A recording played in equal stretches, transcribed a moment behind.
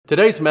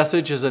Today's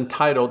message is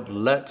entitled,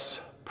 Let's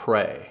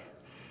Pray.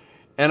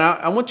 And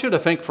I want you to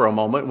think for a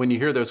moment when you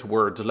hear those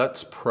words,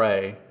 let's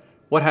pray,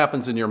 what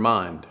happens in your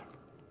mind?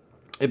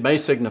 It may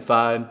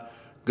signify,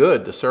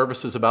 good, the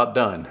service is about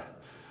done.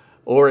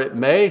 Or it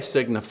may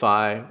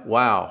signify,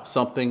 wow,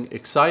 something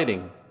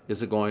exciting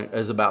is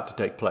about to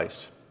take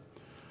place.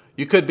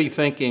 You could be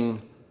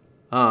thinking,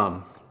 I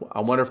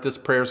wonder if this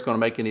prayer is going to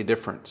make any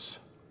difference.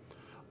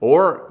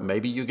 Or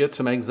maybe you get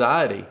some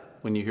anxiety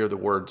when you hear the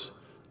words,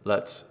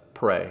 let's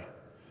pray.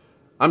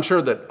 I'm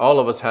sure that all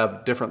of us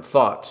have different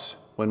thoughts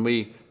when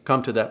we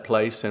come to that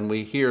place and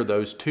we hear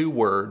those two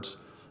words,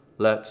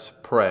 let's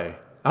pray.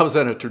 I was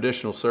in a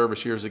traditional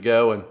service years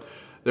ago, and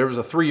there was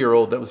a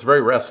 3-year-old that was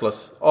very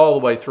restless all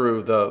the way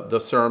through the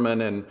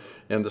sermon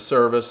and the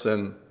service.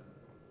 And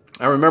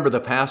I remember the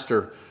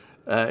pastor,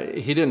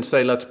 he didn't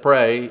say, let's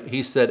pray.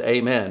 He said,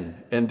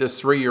 amen. And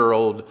this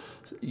 3-year-old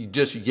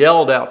just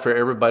yelled out for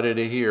everybody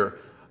to hear,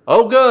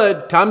 oh,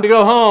 good, time to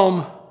go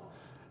home.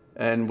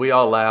 And we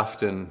all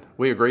laughed and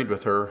we agreed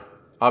with her.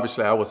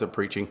 Obviously, I wasn't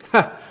preaching.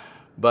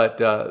 But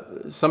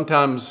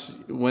sometimes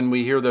when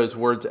we hear those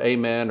words,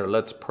 amen, or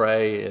let's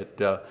pray,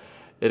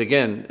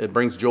 it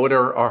brings joy to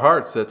our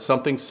hearts that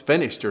something's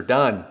finished or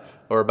done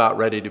or about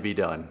ready to be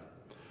done.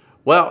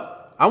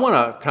 Well, I want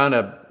to kind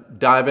of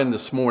dive in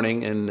this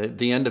morning in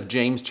the end of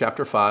James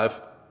chapter 5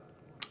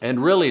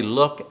 and really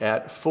look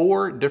at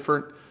 4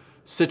 different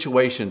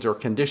situations or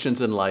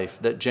conditions in life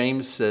that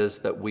James says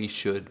that we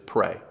should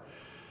pray.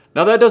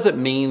 Now, that doesn't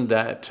mean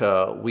that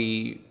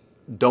we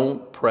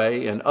don't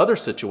pray in other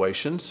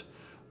situations,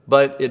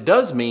 but it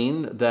does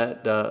mean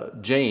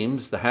that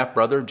James, the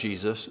half-brother of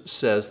Jesus,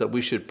 says that we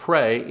should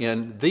pray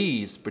in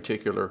these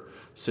particular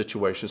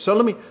situations. So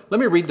let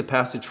me read the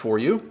passage for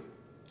you,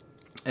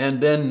 and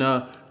then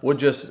we'll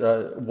just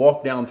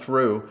walk down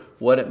through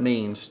what it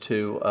means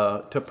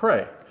to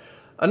pray.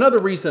 Another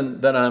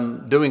reason that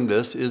I'm doing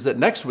this is that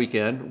next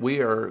weekend we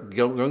are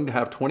going to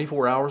have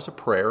 24 hours of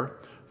prayer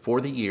for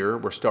the year.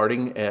 We're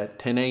starting at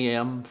 10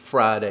 a.m.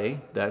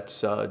 Friday, that's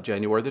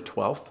January the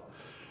 12th.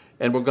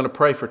 And we're going to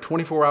pray for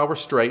 24 hours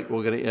straight.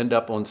 We're going to end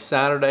up on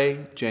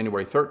Saturday,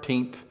 January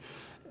 13th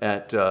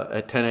at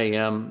 10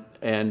 a.m.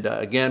 And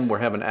again, we're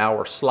having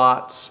hour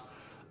slots.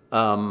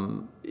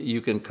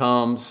 You can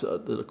come.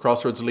 The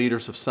Crossroads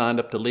leaders have signed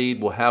up to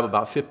lead. We'll have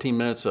about 15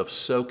 minutes of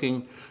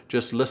soaking,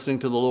 just listening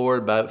to the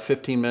Lord, about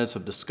 15 minutes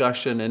of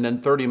discussion, and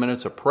then 30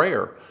 minutes of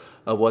prayer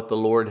of what the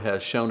Lord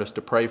has shown us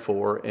to pray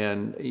for,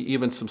 and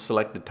even some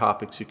selected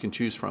topics you can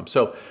choose from.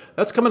 So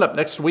that's coming up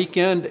next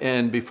weekend,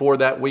 and before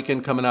that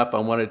weekend coming up, I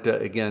wanted to,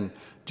 again,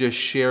 just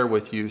share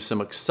with you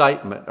some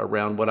excitement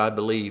around what I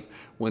believe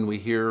when we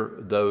hear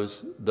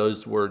those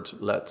words,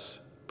 let's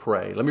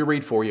pray. Let me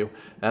read for you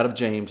out of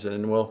James, and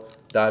then we'll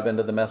dive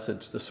into the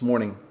message this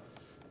morning.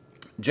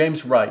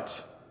 James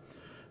writes,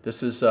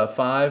 this is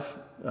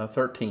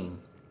 5:13.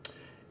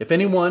 If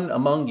anyone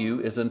among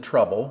you is in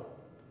trouble,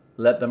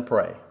 let them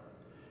pray.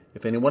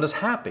 If anyone is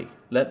happy,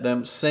 let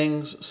them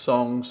sing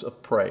songs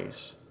of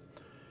praise.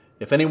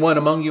 If anyone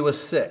among you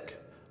is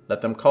sick,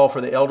 let them call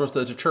for the elders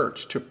of the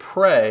church to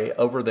pray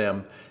over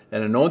them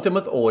and anoint them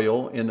with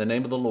oil in the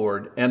name of the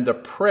Lord. And the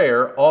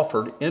prayer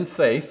offered in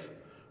faith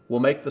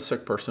will make the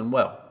sick person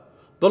well.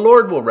 The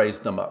Lord will raise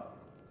them up.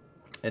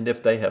 And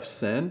if they have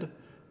sinned,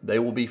 they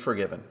will be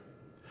forgiven.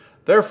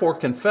 Therefore,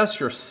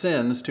 confess your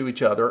sins to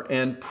each other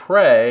and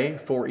pray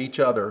for each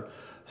other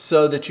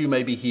so that you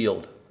may be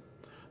healed.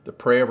 The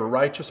prayer of a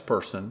righteous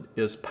person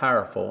is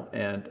powerful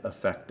and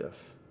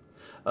effective.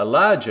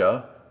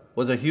 Elijah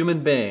was a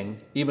human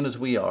being, even as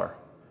we are.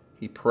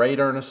 He prayed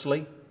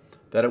earnestly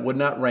that it would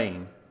not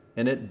rain,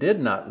 and it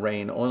did not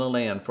rain on the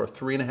land for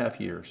 3.5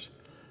 years.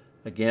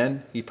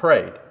 Again, he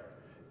prayed,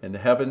 and the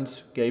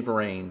heavens gave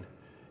rain,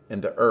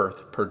 and the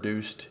earth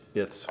produced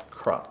its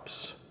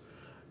crops.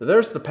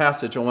 There's the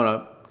passage I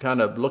want to kind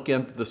of look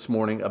into this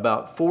morning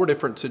about 4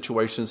 different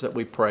situations that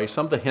we pray.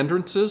 Some of the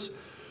hindrances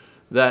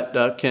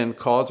that can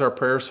cause our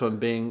prayers from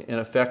being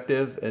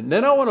ineffective. And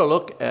then I want to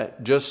look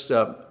at just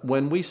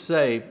when we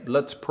say,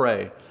 let's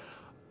pray,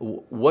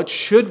 what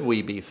should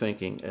we be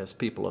thinking as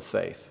people of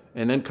faith?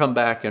 And then come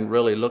back and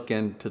really look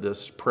into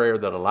this prayer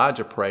that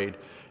Elijah prayed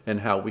and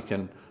how we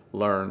can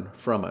learn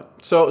from it.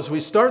 So as we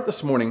start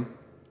this morning,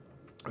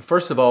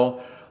 first of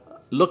all,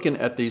 looking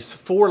at these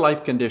 4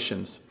 life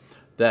conditions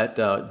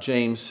that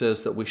James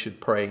says that we should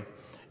pray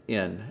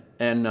in.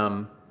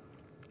 And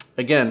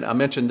again, I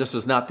mentioned this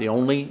is not the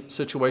only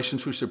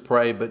situations we should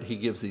pray, but he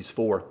gives these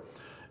 4.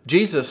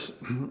 Jesus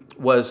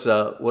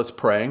was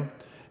praying,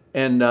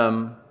 and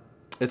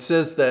it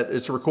says that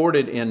it's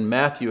recorded in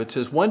Matthew. It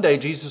says, one day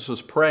Jesus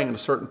was praying in a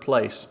certain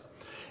place,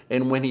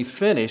 and when he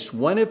finished,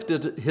 one of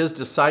his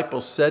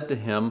disciples said to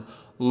him,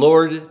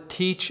 Lord,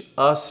 teach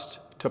us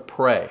to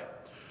pray.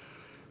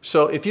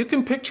 So if you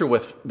can picture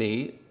with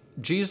me,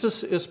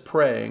 Jesus is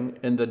praying,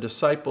 and the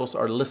disciples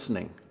are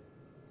listening.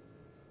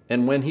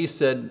 And when he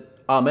said,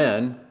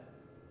 Amen,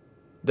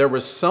 there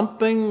was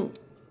something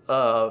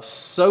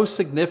so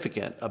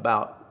significant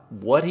about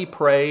what he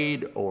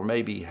prayed, or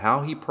maybe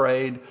how he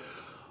prayed,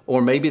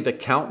 or maybe the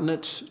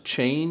countenance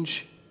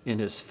change in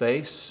his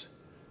face,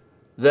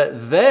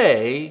 that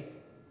they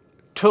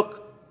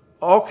took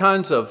all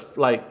kinds of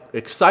like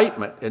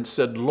excitement and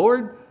said,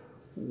 Lord,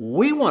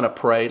 we want to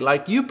pray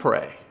like you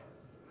pray.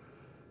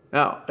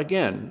 Now,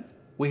 again,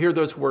 we hear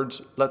those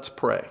words, let's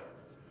pray.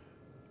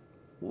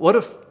 What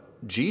if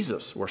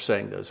Jesus were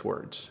saying those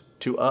words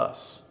to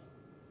us?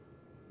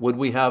 Would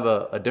we have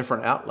a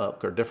different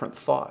outlook or different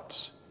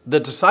thoughts? The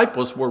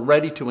disciples were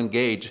ready to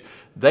engage.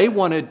 They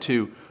wanted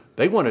to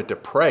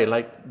pray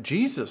like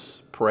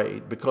Jesus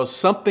prayed because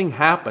something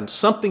happened,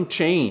 something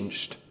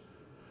changed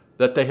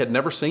that they had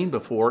never seen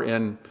before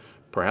in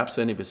perhaps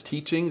any of his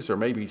teachings or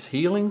maybe his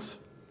healings.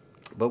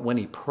 But when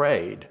he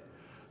prayed,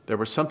 there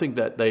was something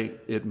that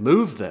it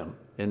moved them,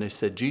 and they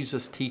said,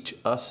 Jesus, teach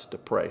us to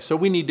pray. So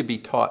we need to be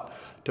taught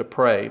to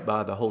pray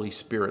by the Holy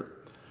Spirit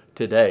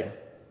today.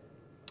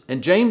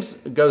 And James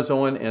goes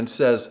on and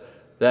says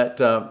that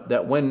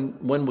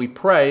when we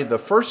pray, the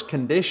first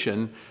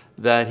condition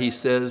that he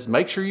says,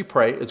 make sure you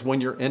pray, is when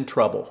you're in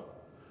trouble.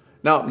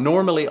 Now,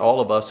 normally all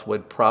of us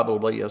would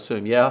probably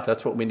assume, yeah,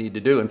 that's what we need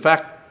to do. In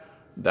fact,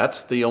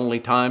 that's the only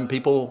time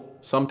people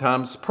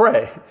sometimes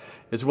pray,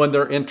 is when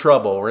they're in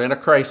trouble or in a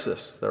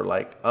crisis. They're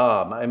like,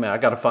 oh, man, I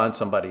got to find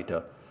somebody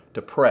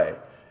to pray.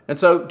 And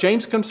so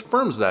James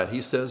confirms that.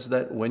 He says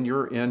that when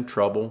you're in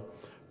trouble,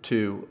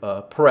 to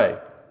pray.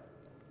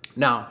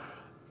 Now,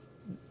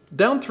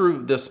 down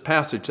through this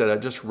passage that I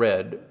just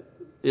read,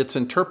 it's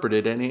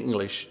interpreted in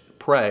English,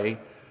 pray,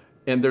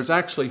 and there's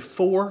actually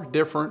 4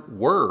 different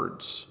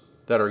words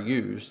that are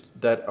used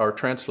that are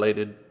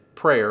translated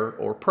prayer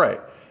or pray.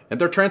 And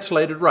they're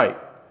translated right,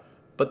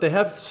 but they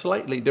have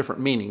slightly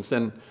different meanings.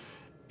 And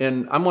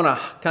I'm going to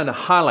kind of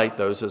highlight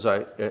those as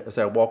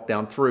I walk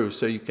down through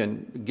so you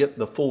can get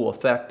the full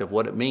effect of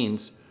what it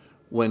means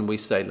when we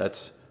say,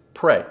 let's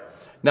pray.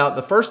 Now,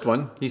 the first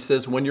one, he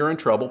says, when you're in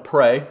trouble,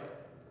 pray.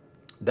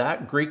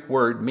 That Greek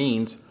word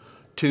means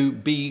to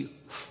be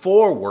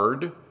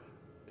forward,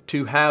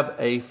 to have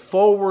a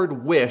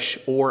forward wish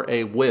or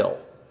a will.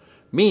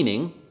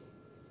 Meaning,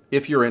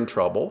 if you're in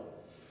trouble,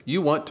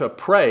 you want to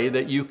pray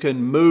that you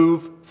can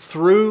move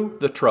through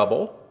the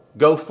trouble,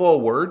 go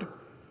forward,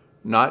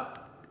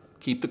 not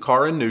keep the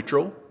car in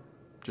neutral,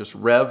 just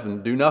rev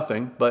and do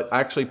nothing, but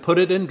actually put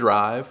it in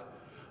drive.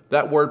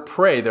 That word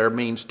pray there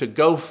means to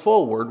go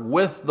forward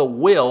with the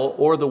will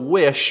or the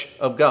wish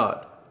of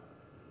God.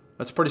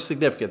 That's pretty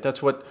significant.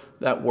 That's what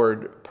that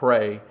word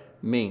pray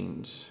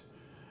means.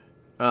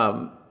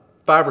 5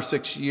 or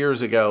 6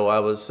 years ago, I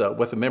was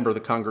with a member of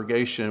the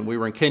congregation. We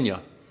were in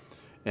Kenya,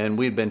 and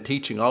we'd been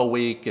teaching all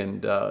week.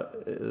 And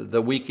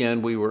the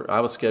weekend, I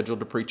was scheduled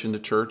to preach in the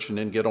church and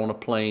then get on a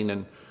plane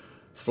and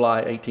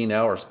fly 18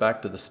 hours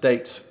back to the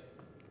States.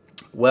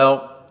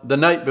 Well, the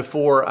night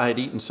before, I had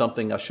eaten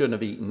something I shouldn't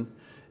have eaten.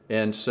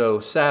 And so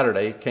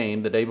Saturday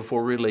came, the day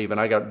before we leave, and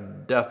I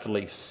got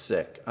deathly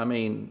sick. I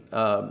mean,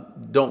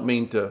 don't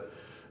mean to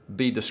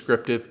be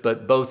descriptive,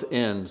 but both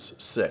ends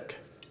sick,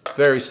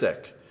 very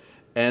sick.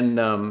 And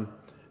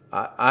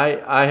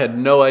I had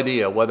no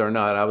idea whether or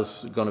not I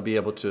was going to be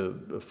able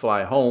to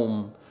fly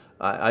home.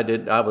 I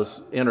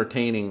was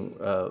entertaining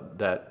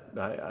that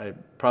I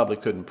probably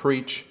couldn't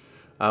preach.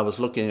 I was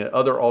looking at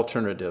other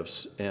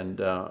alternatives.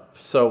 And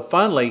so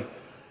finally,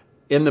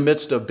 in the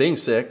midst of being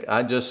sick,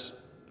 I just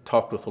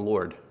talked with the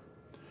Lord.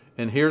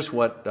 And here's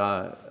what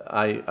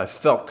I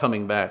felt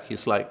coming back.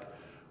 He's like,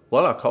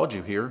 well, I called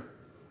you here.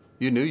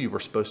 You knew you were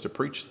supposed to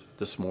preach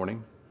this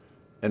morning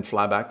and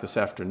fly back this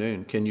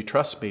afternoon. Can you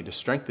trust me to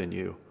strengthen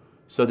you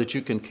so that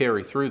you can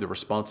carry through the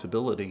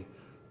responsibility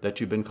that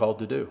you've been called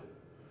to do?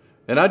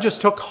 And I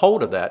just took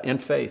hold of that in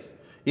faith,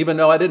 even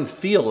though I didn't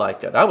feel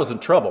like it. I was in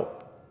trouble.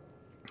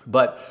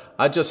 But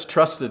I just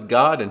trusted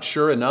God, and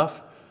sure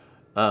enough,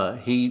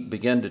 He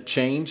began to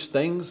change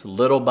things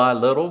little by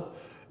little.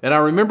 And I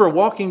remember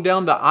walking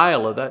down the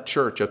aisle of that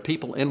church of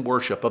people in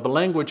worship of a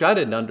language I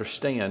didn't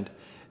understand.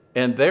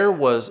 And there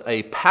was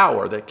a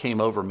power that came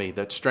over me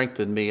that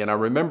strengthened me. And I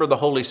remember the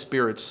Holy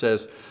Spirit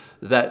says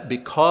that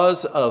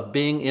because of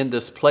being in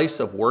this place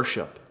of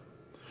worship,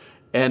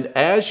 and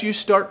as you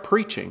start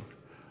preaching,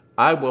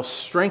 I will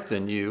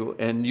strengthen you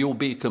and you'll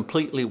be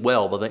completely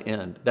well by the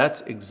end. That's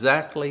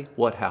exactly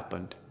what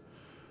happened.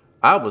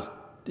 I was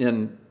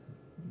in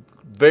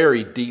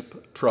very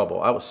deep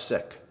trouble. I was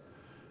sick.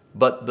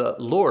 But the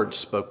Lord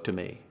spoke to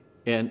me,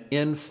 and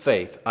in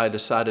faith, I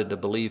decided to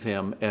believe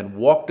Him and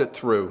walked it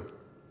through.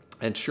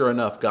 And sure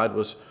enough, God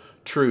was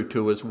true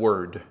to His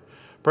word.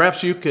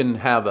 Perhaps you can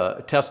have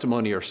a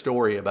testimony or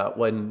story about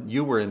when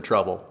you were in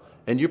trouble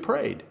and you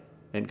prayed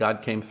and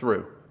God came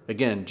through.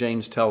 Again,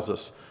 James tells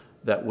us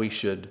that we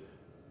should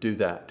do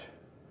that.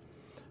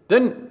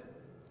 Then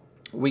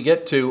we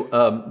get to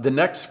the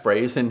next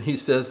phrase, and he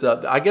says,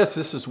 I guess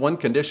this is one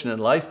condition in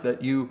life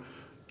that you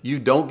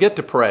don't get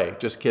to pray.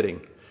 Just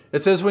kidding.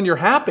 It says, when you're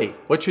happy,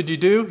 what should you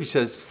do? He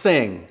says,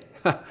 sing.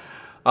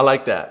 I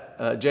like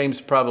that.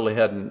 James probably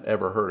hadn't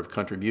ever heard of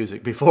country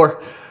music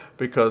before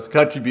because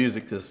country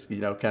music is,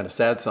 kind of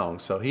sad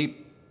songs. So he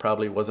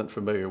probably wasn't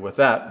familiar with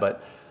that.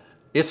 But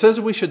it says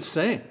we should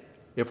sing.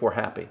 if we're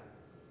happy.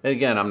 And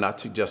again, I'm not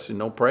suggesting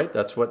don't pray.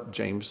 That's what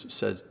James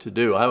says to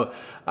do.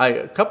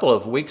 A couple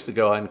of weeks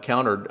ago, I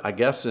encountered, I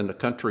guess, in the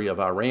country of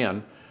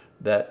Iran,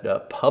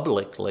 that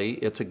publicly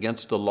it's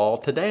against the law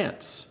to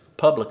dance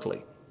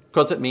publicly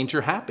because it means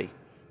you're happy.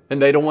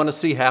 And they don't want to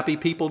see happy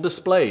people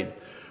displayed.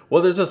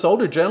 Well, there's this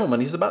older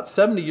gentleman. He's about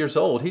 70 years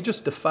old. He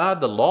just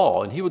defied the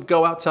law, and he would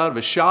go outside of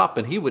his shop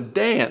and he would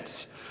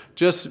dance.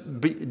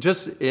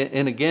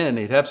 And again,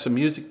 he'd have some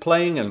music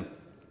playing, and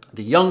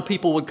the young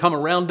people would come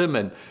around him,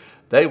 and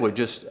they would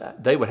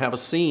have a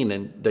scene,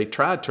 and they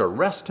tried to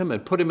arrest him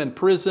and put him in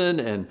prison,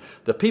 and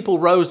the people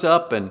rose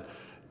up. And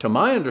to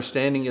my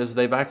understanding is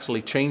they've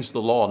actually changed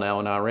the law now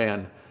in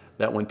Iran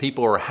that when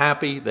people are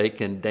happy, they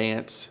can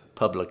dance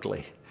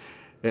publicly.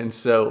 And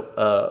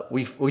so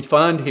we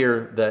find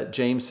here that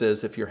James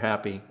says, if you're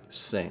happy,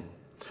 sing.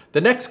 The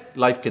next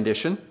life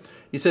condition,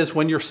 he says,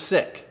 when you're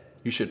sick,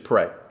 you should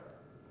pray.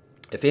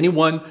 If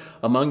anyone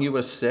among you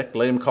is sick,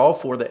 let him call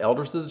for the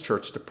elders of the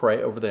church to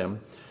pray over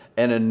them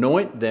and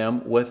anoint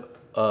them with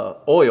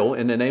oil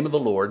in the name of the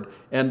Lord.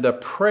 And the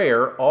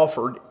prayer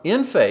offered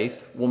in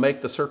faith will make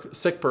the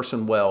sick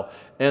person well,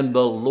 and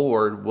the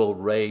Lord will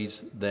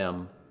raise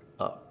them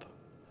up.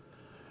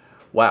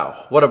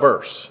 Wow, what a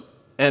verse.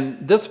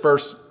 And this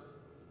verse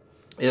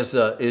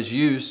is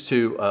used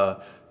to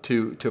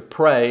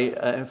pray.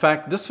 In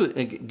fact, this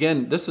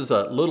is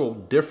a little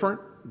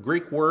different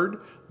Greek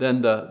word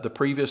than the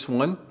previous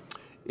one.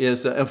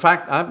 In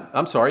fact,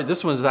 I'm sorry,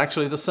 this one is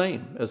actually the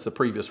same as the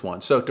previous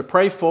one. So to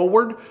pray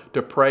forward,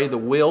 to pray the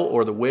will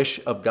or the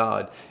wish of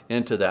God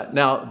into that.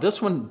 Now,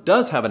 this one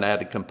does have an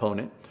added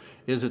component,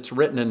 is it's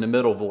written in the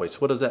middle voice.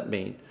 What does that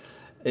mean?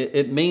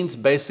 It means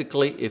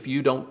basically if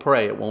you don't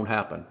pray, it won't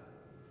happen.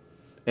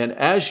 And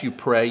as you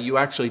pray, you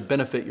actually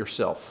benefit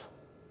yourself.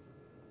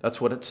 That's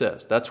what it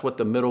says. That's what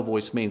the middle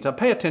voice means. Now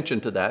pay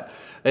attention to that.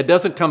 It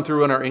doesn't come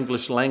through in our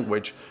English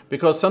language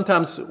because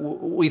sometimes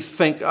we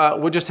think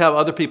we'll just have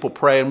other people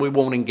pray and we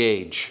won't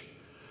engage.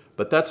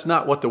 But that's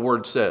not what the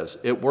word says.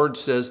 The word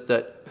says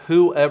that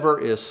whoever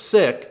is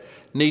sick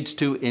needs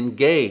to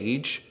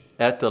engage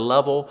at the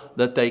level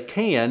that they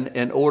can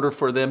in order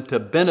for them to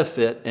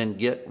benefit and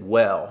get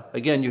well.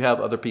 Again, you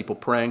have other people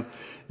praying,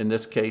 in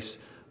this case,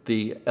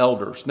 the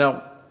elders.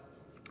 Now,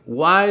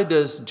 why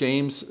does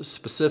James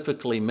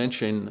specifically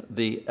mention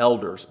the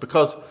elders?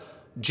 Because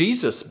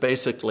Jesus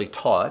basically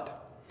taught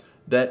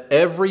that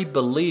every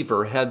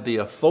believer had the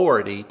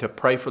authority to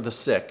pray for the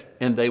sick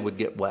and they would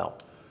get well.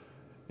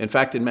 In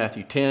fact, in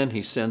Matthew 10,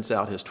 he sends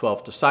out his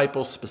 12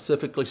 disciples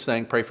specifically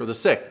saying, pray for the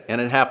sick. And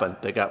it happened.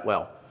 They got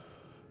well.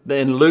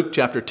 In Luke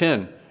chapter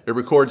 10, it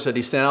records that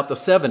he sent out the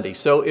 70.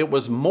 So it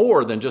was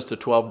more than just the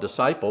 12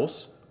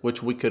 disciples,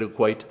 which we could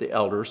equate to the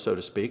elders, so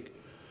to speak.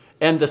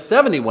 And the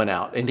 70 went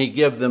out, and he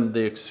gave them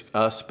the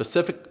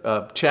specific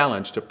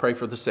challenge to pray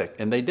for the sick.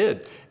 And they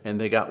did,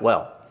 and they got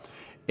well.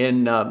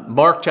 In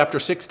Mark chapter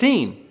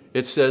 16,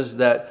 it says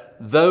that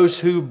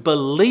those who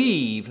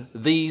believe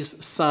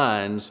these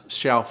signs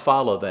shall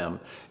follow them.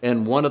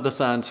 And one of the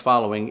signs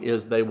following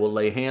is they will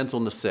lay hands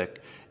on the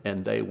sick,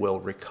 and they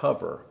will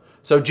recover.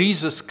 So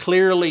Jesus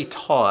clearly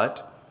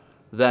taught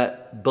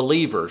that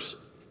believers,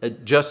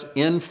 just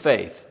in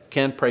faith,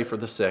 can pray for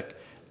the sick,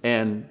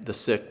 and the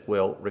sick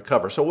will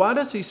recover. So why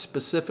does he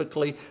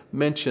specifically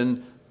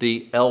mention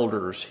the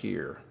elders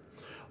here?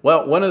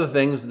 Well, one of the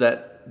things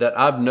that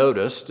I've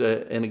noticed,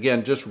 and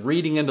again, just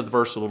reading into the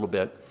verse a little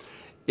bit,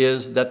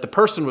 is that the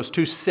person was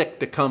too sick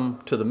to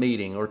come to the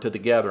meeting or to the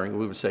gathering,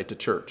 we would say, to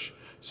church.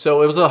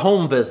 So it was a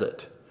home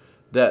visit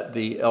that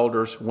the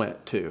elders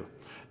went to.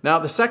 Now,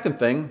 the second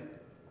thing,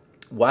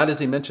 why does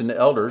he mention the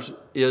elders,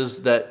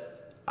 is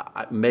that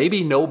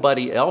maybe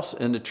nobody else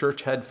in the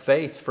church had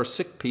faith for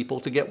sick people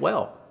to get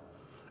well.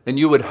 And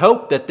you would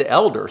hope that the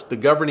elders, the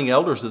governing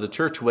elders of the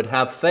church, would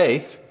have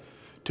faith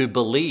to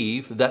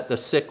believe that the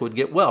sick would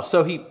get well.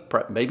 So he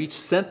maybe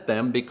sent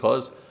them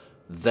because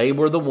they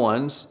were the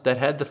ones that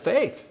had the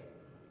faith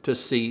to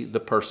see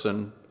the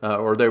person,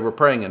 or they were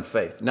praying in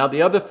faith. Now,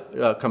 the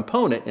other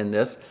component in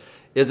this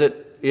is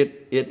it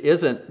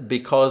isn't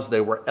because they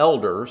were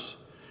elders.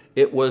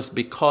 It was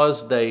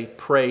because they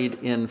prayed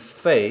in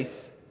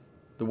faith.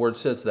 The word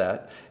says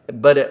that.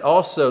 But it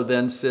also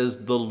then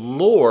says the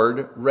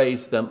Lord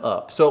raised them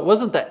up. So it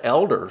wasn't the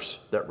elders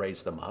that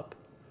raised them up.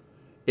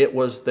 It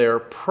was their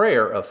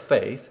prayer of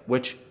faith,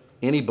 which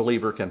any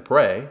believer can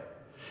pray.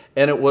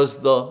 And it was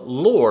the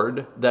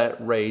Lord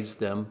that raised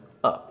them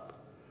up.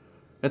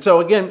 And so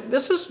again,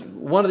 this is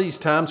one of these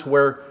times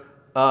where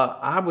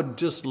I would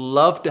just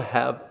love to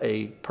have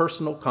a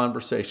personal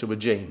conversation with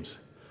James.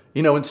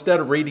 You know, instead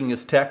of reading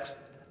his text,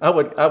 I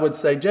would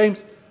say,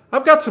 James,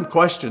 I've got some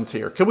questions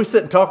here. Can we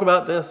sit and talk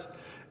about this?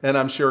 And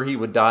I'm sure he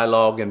would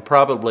dialogue and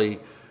probably,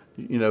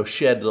 you know,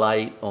 shed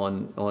light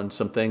on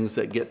some things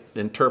that get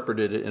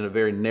interpreted in a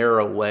very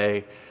narrow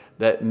way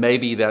that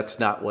maybe that's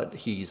not what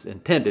he's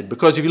intended.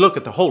 Because if you look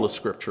at the whole of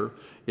Scripture,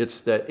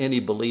 it's that any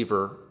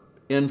believer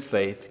in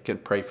faith can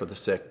pray for the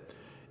sick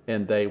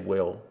and they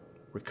will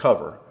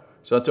recover.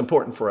 So it's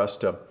important for us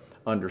to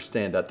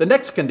understand that. The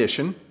next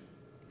condition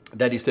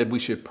that he said we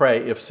should pray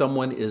if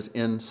someone is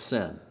in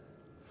sin.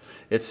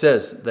 It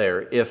says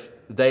there, if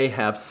they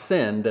have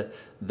sinned,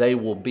 they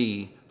will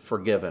be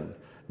forgiven.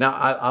 Now,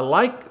 I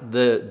like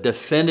the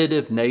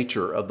definitive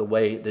nature of the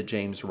way that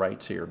James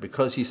writes here,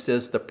 because he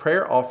says the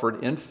prayer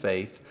offered in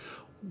faith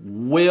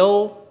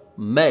will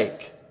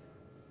make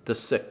the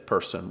sick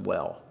person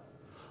well.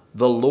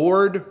 The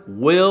Lord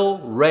will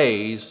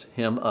raise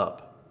him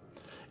up.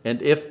 And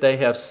if they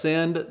have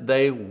sinned,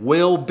 they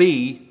will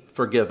be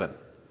forgiven.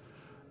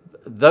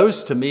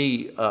 Those to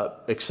me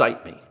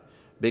excite me,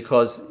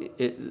 because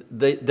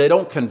they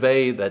don't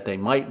convey that they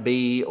might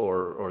be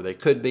or they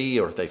could be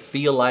or if they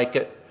feel like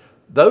it.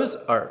 Those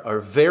are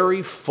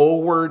very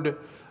forward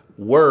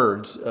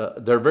words.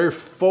 They're very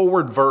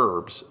forward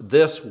verbs.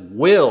 This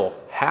will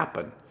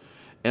happen.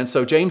 And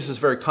so James is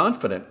very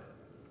confident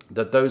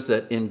that those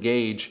that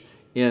engage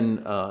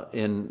in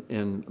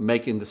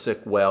making the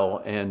sick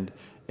well, and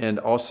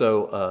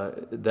also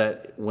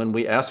that when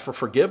we ask for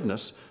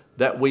forgiveness,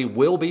 that we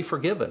will be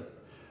forgiven.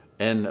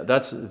 And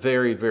that's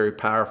very, very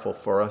powerful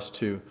for us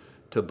to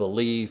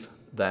believe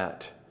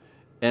that.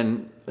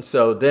 And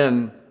so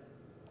then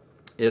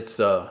it's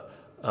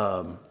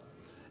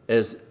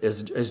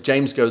as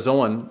James goes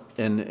on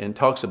and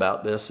talks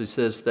about this, he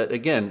says that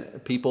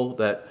again, people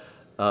that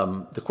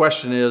the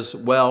question is,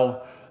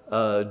 well,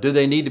 do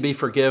they need to be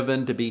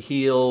forgiven to be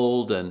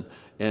healed? And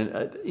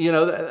you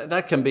know,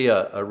 that can be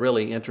a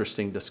really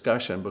interesting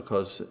discussion,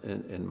 because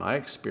in my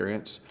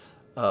experience,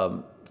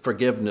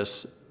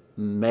 forgiveness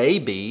may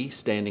be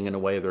standing in the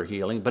way of their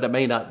healing, but it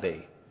may not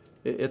be.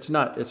 It's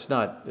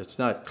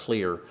not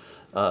clear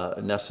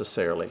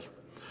necessarily.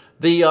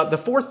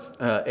 The fourth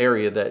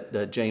area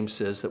that James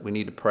says that we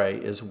need to pray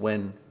is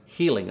when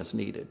healing is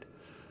needed.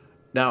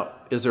 Now,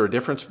 is there a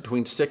difference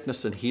between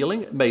sickness and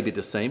healing? It may be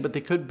the same, but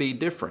they could be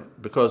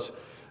different, because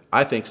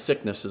I think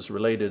sickness is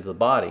related to the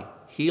body.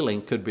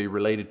 Healing could be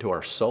related to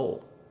our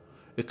soul.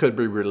 It could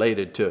be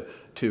related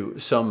to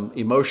some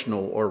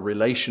emotional or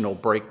relational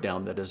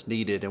breakdown that is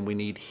needed, and we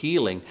need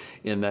healing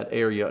in that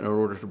area in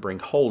order to bring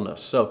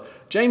wholeness. So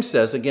James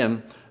says,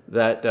 again,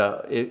 that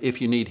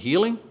if you need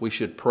healing, we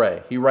should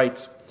pray. He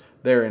writes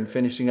there in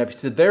finishing up, he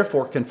said,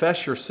 therefore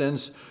confess your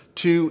sins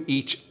to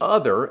each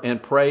other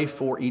and pray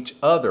for each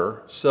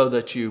other so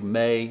that you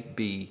may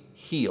be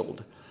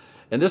healed.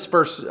 And this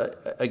verse,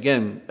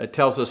 again,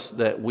 tells us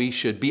that we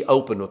should be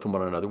open with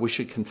one another. We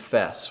should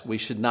confess. We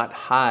should not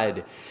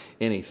hide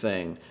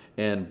anything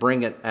and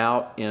bring it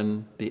out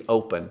in the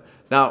open.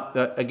 Now,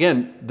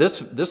 again,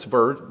 this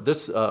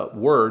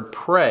word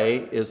pray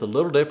is a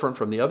little different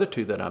from the other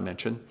two that I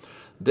mentioned.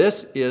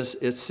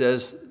 It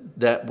says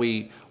that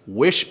we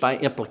wish by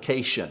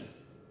implication.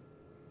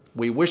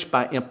 We wish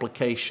by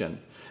implication.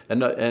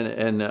 And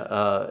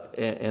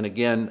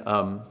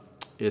again,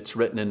 it's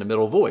written in the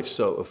middle voice.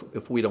 So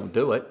if we don't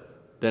do it,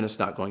 then it's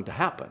not going to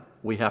happen.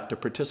 We have to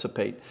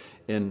participate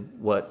in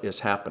what is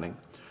happening.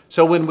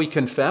 So when we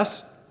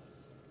confess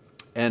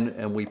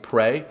and we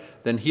pray,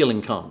 then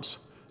healing comes.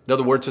 In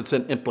other words, it's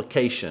an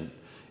implication.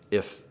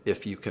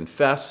 If you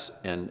confess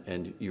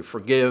and you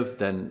forgive,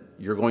 then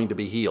you're going to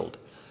be healed.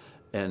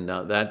 And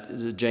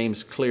that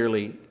James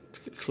clearly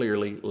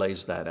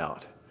lays that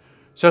out.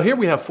 So here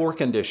we have four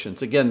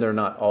conditions. Again, they're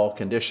not all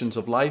conditions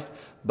of life,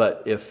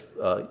 but if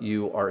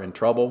you are in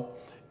trouble,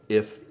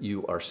 if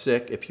you are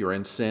sick, if you're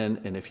in sin,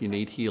 and if you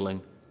need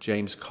healing,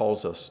 James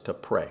calls us to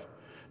pray.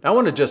 Now I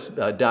want to just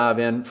dive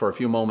in for a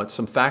few moments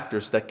some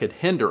factors that could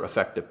hinder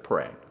effective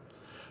praying.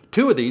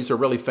 Two of these are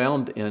really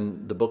found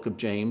in the book of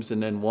James,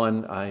 and then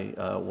one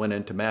I went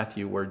into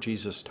Matthew where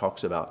Jesus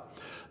talks about.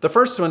 The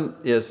first one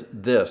is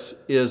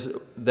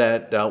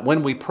that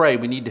when we pray,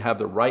 we need to have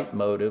the right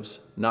motives,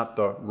 not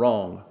the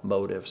wrong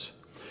motives.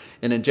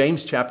 And in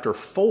James chapter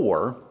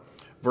 4,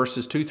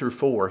 verses 2 through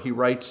 4, he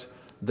writes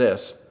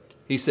this.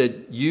 He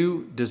said,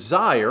 you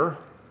desire,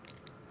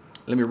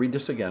 let me read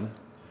this again.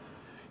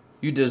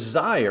 You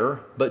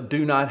desire, but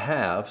do not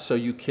have, so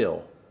you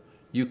kill.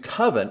 You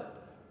covet,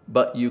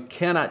 but you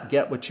cannot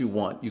get what you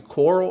want. You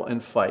quarrel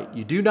and fight.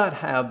 You do not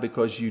have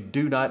because you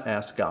do not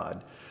ask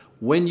God.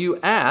 When you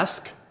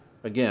ask,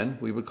 again,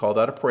 we would call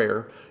that a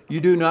prayer, you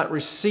do not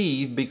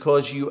receive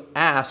because you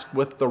ask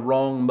with the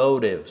wrong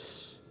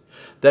motives,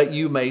 that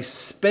you may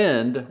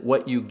spend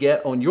what you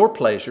get on your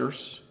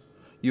pleasures.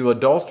 You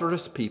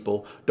adulterous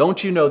people,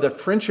 don't you know that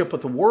friendship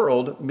with the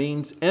world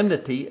means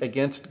enmity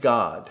against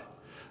God?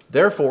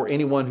 Therefore,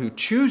 anyone who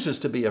chooses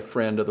to be a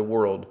friend of the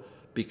world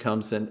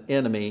becomes an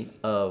enemy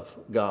of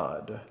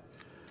God.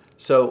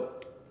 So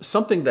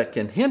something that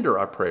can hinder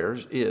our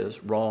prayers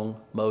is wrong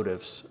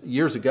motives.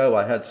 Years ago,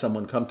 I had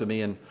someone come to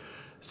me and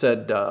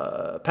said,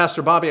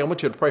 Pastor Bobby, I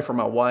want you to pray for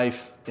my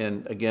wife.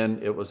 And again,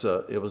 it was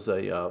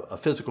a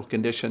physical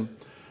condition.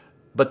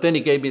 But then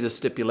he gave me the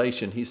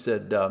stipulation. He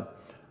said,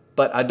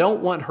 but I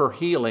don't want her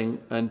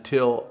healing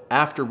until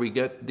after we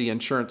get the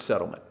insurance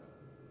settlement.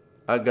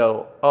 I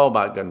go, oh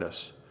my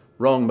goodness,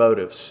 wrong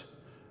motives.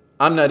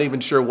 I'm not even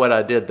sure what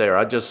I did there.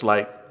 I just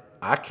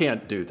I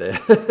can't do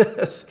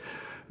this.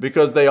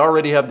 because they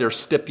already have their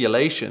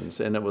stipulations,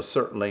 and it was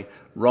certainly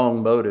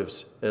wrong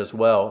motives as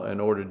well in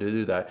order to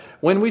do that.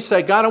 When we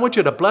say, God, I want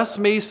you to bless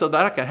me so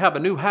that I can have a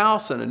new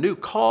house and a new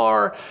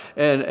car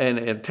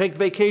and take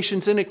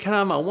vacations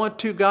anytime I want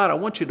to, God, I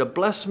want you to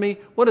bless me.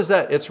 What is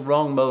that? It's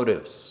wrong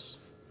motives.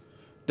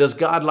 Does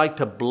God like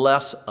to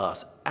bless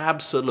us?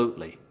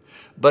 Absolutely.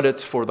 But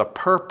it's for the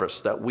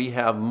purpose that we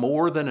have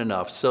more than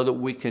enough so that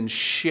we can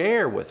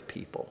share with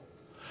people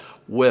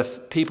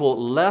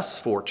less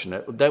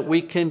fortunate, that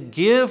we can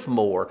give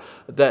more,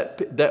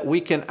 that we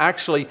can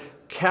actually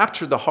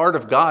capture the heart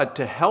of God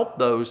to help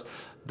those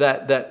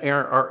that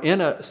are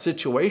in a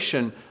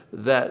situation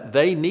that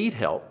they need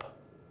help.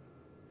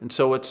 And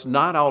so it's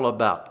not all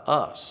about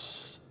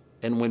us.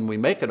 And when we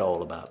make it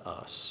all about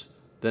us,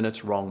 then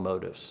it's wrong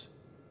motives.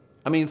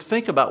 I mean,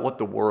 think about what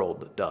the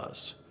world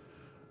does.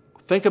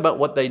 Think about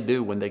what they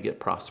do when they get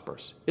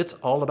prosperous. It's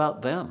all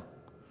about them.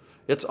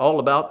 It's all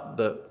about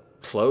the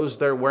clothes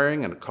they're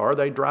wearing and the car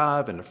they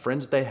drive and the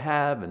friends they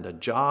have and the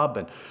job.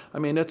 And I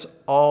mean, it's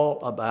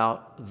all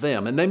about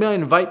them. And they may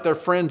invite their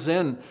friends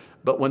in,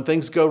 but when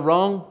things go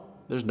wrong,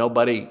 there's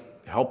nobody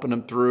helping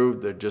them through.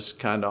 They're just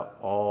kind of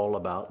all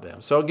about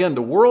them. So again,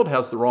 the world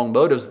has the wrong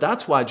motives.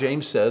 That's why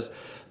James says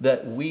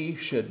that we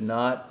should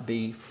not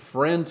be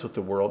friends with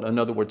the world. In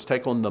other words,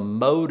 take on the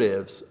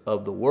motives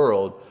of the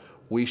world.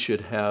 We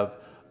should have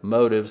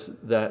motives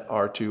that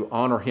are to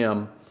honor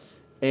him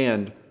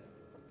and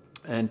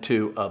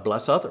to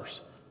bless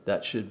others.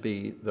 That should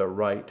be the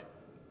right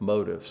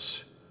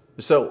motives.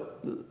 So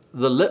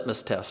the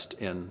litmus test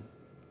in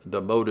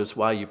the motives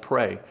why you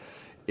pray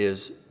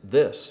is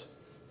this.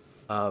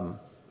 Why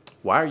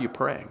are you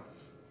praying?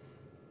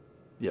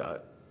 Yeah,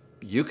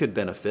 you could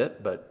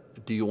benefit, but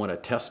do you want a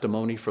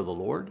testimony for the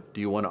Lord?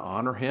 Do you want to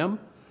honor him?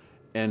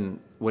 And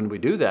when we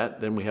do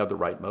that, then we have the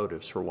right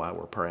motives for why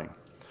we're praying.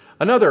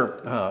 Another,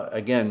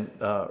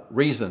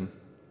 reason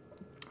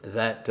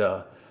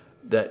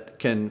that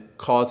can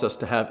cause us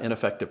to have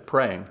ineffective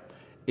praying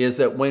is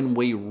that when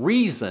we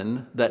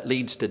reason, that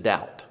leads to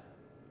doubt.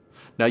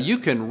 Now, you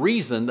can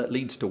reason that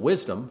leads to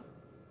wisdom,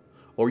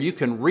 or you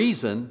can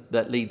reason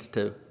that leads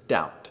to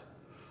doubt.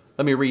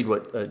 Let me read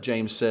what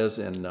James says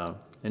in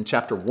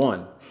chapter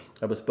 1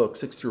 of his book,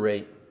 6 through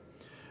 8.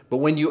 But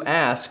when you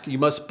ask, you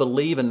must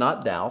believe and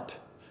not doubt,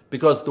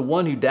 because the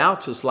one who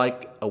doubts is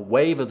like a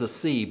wave of the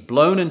sea,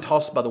 blown and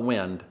tossed by the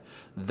wind.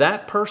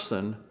 That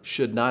person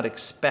should not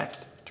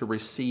expect to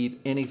receive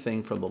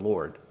anything from the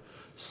Lord.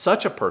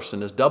 Such a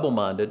person is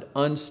double-minded,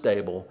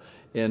 unstable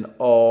in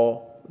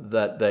all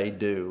that they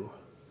do.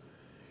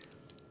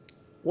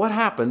 What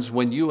happens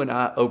when you and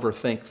I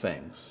overthink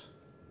things?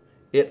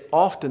 It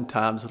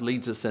oftentimes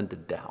leads us into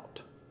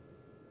doubt.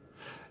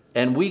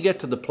 And we get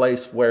to the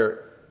place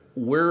where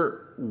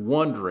we're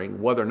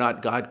wondering whether or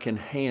not God can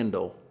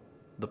handle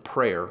the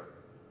prayer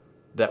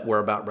that we're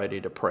about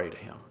ready to pray to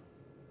him.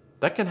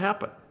 That can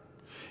happen.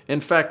 In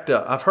fact,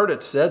 I've heard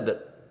it said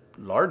that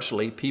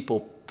largely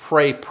people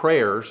pray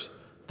prayers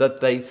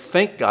that they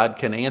think God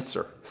can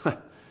answer.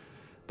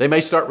 They may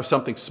start with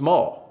something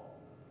small.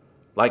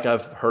 Like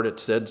I've heard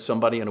it said,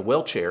 somebody in a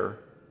wheelchair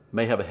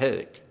may have a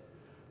headache.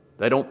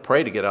 They don't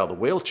pray to get out of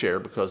the wheelchair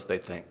because they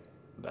think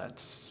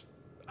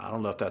I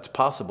don't know if that's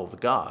possible with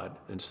God.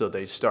 And so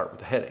they start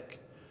with a headache.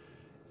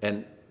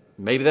 And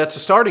maybe that's a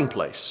starting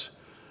place.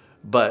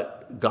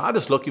 But God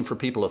is looking for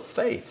people of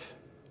faith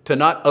to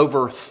not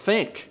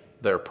overthink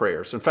their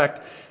prayers. In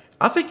fact,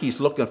 I think he's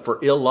looking for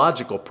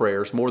illogical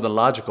prayers more than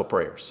logical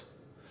prayers,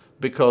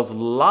 because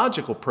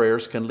logical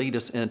prayers can lead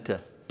us into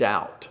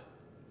doubt.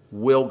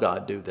 Will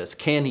God do this?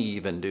 Can he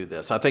even do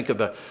this? I think of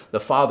the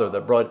father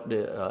that brought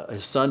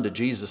his son to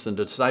Jesus, and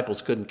the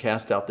disciples couldn't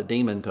cast out the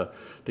demon to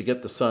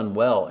get the son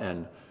well.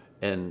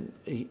 And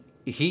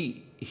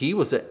he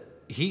overthought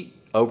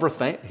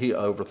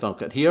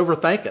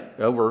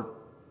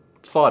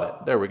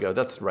it. There we go.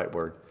 That's the right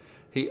word.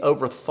 He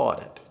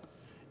overthought it.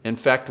 In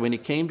fact, when he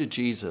came to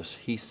Jesus,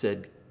 he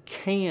said,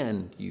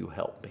 "Can you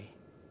help me?"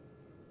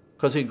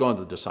 Because he'd gone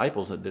to the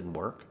disciples and it didn't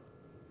work.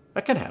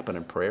 That can happen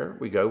in prayer.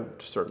 We go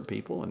to certain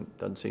people and it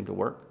doesn't seem to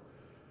work.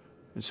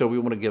 And so we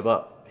want to give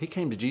up. He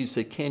came to Jesus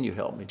and said, "Can you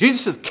help me?"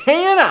 Jesus says,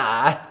 "Can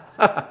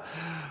I?"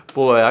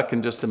 Boy, I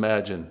can just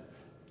imagine.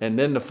 And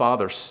then the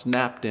father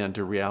snapped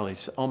into reality.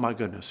 He said, "Oh my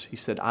goodness." He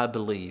said, "I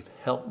believe.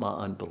 Help my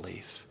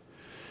unbelief."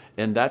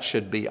 And that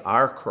should be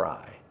our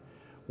cry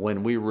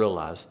when we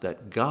realize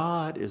that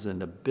God is in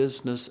the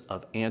business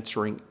of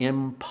answering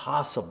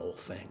impossible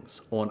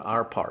things on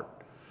our part.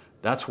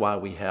 That's why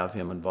we have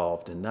him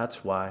involved, and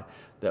that's why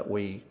that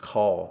we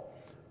call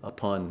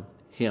upon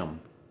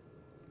him.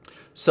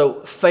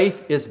 So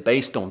faith is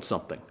based on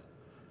something.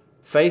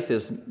 Faith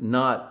is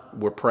not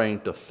we're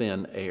praying to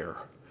thin air.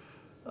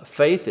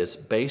 Faith is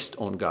based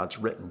on God's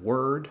written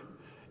word.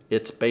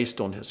 It's based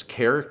on his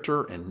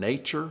character and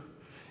nature.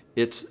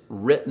 It's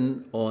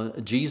written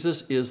on,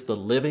 Jesus is the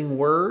living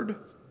word,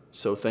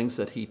 so things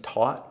that he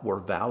taught were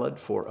valid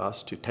for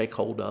us to take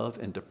hold of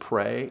and to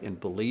pray and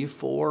believe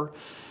for.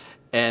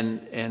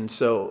 And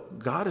so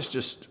God is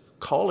just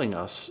calling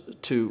us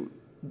to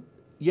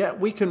yeah,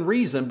 we can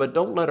reason, but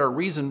don't let our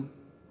reason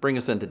bring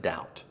us into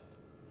doubt.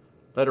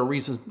 Let our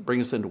reason bring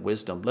us into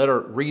wisdom. Let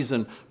our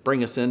reason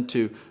bring us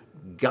into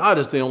God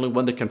is the only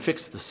one that can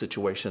fix the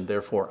situation.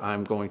 Therefore,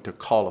 I'm going to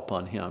call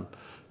upon him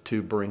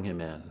to bring him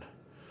in.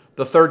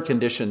 The third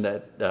condition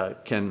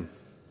that can,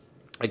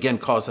 again,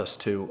 cause us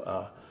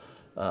to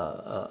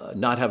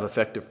not have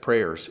effective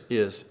prayers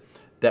is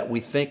that we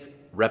think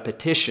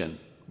repetition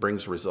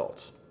brings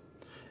results.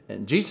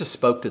 And Jesus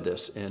spoke to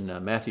this in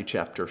Matthew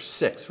chapter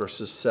 6,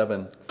 verses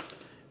 7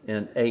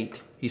 and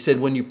 8. He said,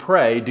 when you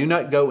pray, do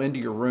not go into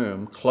your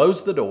room,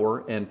 close the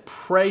door, and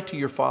pray to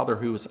your Father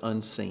who is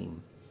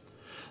unseen.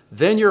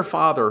 Then your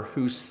Father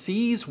who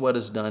sees what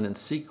is done in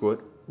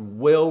secret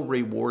will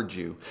reward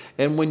you.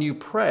 And when you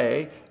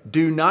pray,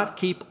 do not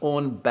keep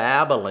on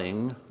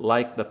babbling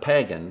like the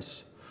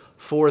pagans,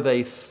 for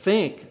they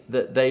think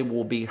that they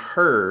will be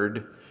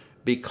heard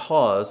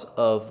because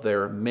of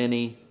their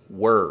many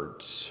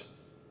words.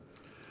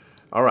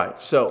 All right,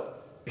 so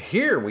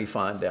here we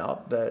find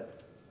out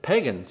that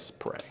pagans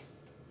pray.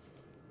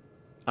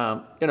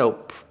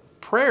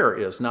 Prayer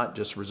is not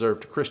just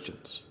reserved to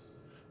Christians.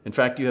 In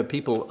fact, you have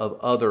people of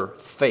other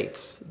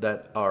faiths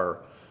that are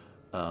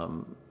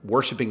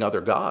worshiping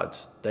other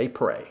gods. They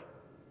pray.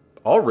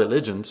 All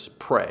religions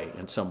pray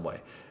in some way.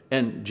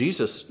 And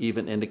Jesus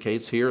even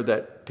indicates here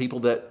that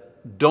people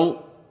that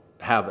don't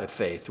have a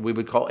faith, we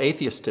would call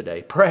atheists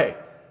today, pray.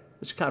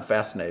 It's kind of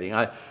fascinating.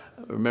 I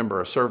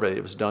remember a survey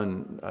that was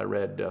done, I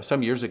read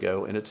some years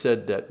ago, and it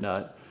said that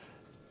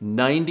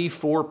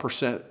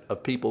 94%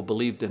 of people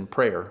believed in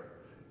prayer,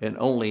 and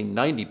only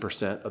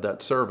 90% of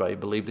that survey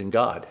believed in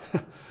God.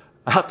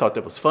 I thought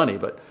that was funny,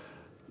 but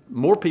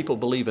more people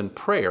believe in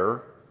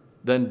prayer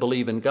than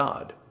believe in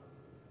God.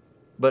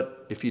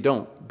 But if you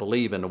don't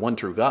believe in the one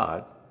true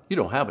God, you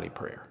don't have any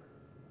prayer.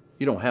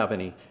 You don't have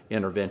any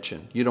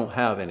intervention. You don't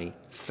have any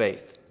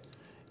faith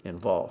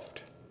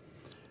involved.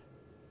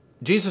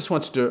 Jesus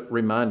wants to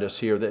remind us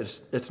here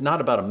that it's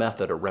not about a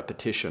method or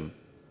repetition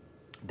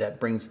that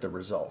brings the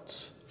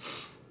results.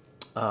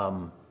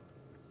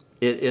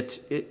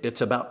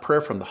 It's about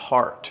prayer from the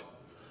heart.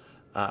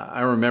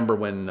 I remember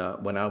when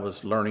I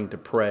was learning to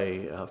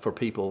pray for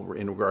people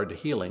in regard to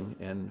healing,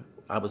 and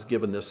I was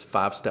given this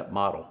 5-step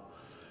model.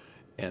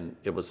 And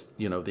it was,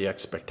 the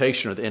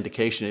expectation or the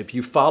indication, if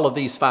you follow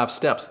these 5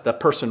 steps, the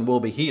person will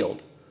be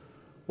healed.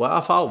 Well,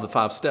 I followed the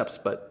 5 steps,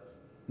 but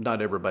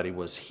not everybody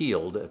was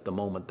healed at the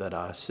moment that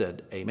I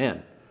said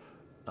amen.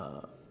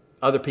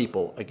 Other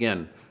people,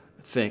 again,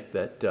 think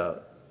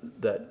that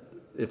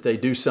if they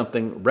do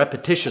something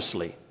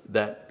repetitiously,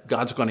 that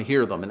God's going to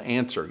hear them and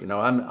answer.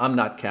 I'm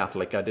not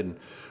Catholic. I didn't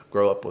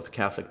grow up with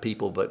Catholic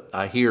people, but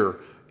I hear,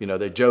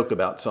 they joke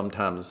about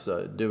sometimes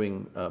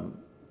doing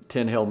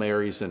 10 Hail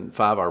Marys and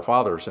 5 Our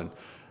Fathers. And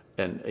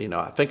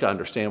I think I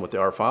understand what the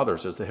Our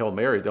Fathers is. The Hail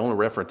Mary, the only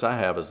reference I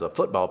have is a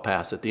football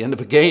pass at the end of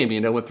a game,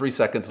 with 3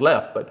 seconds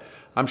left. But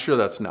I'm sure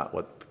that's not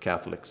what the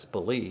Catholics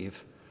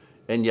believe.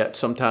 And yet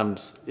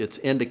sometimes it's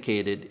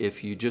indicated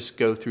if you just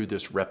go through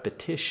this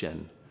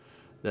repetition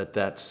that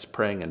that's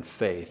praying in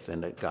faith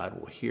and that God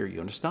will hear you.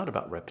 And it's not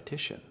about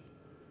repetition.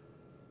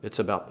 It's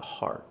about the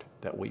heart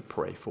that we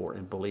pray for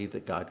and believe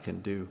that God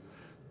can do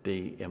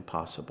the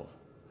impossible.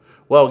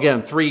 Well,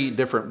 again, 3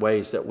 different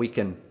ways that we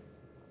can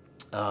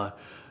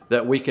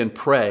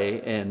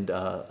pray and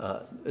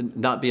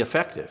not be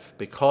effective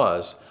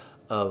because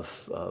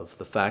of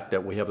the fact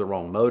that we have the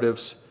wrong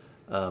motives,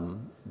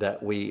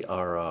 that we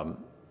are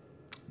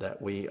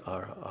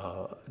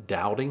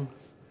doubting,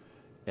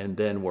 and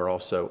then we're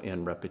also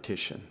in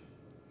repetition.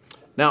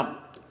 Now,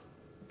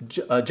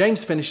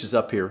 James finishes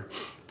up here.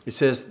 It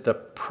says the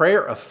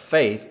prayer of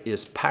faith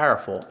is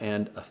powerful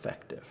and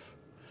effective.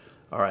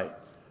 All right.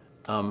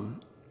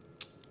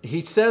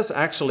 He says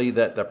actually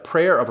that the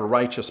prayer of a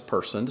righteous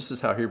person, this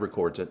is how he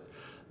records it,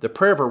 the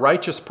prayer of a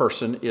righteous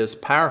person is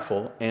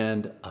powerful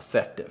and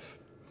effective.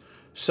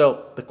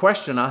 So the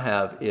question I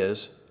have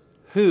is,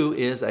 who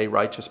is a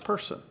righteous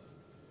person?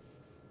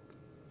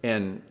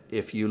 And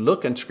if you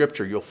look in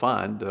Scripture, you'll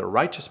find that a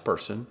righteous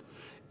person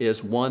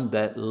is one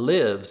that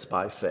lives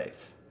by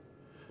faith.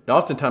 Now,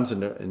 oftentimes in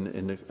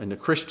the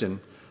Christian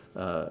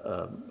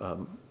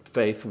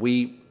faith,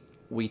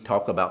 we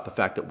talk about the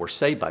fact that we're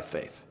saved by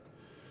faith.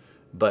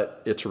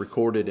 But it's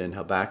recorded in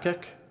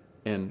Habakkuk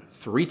and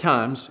 3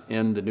 times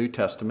in the New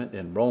Testament,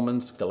 in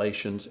Romans,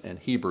 Galatians, and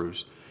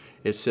Hebrews,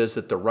 it says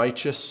that the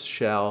righteous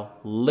shall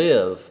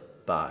live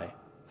by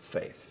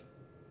faith.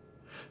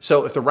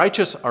 So if the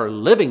righteous are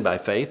living by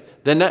faith,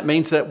 then that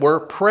means that we're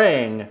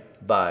praying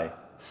by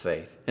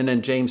faith. And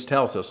then James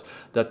tells us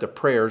that the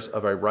prayers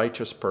of a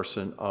righteous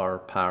person are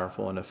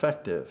powerful and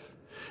effective.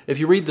 If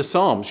you read the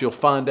Psalms, you'll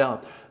find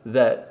out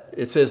that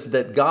it says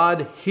that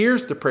God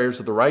hears the prayers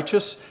of the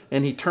righteous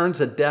and he turns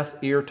a deaf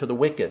ear to the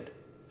wicked,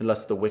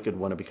 unless the wicked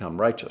want to become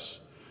righteous.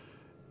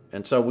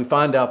 And so we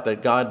find out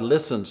that God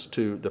listens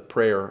to the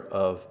prayer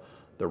of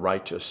the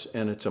righteous,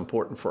 and it's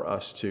important for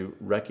us to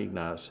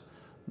recognize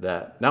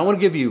that. Now I want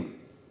to give you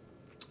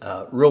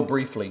real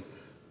briefly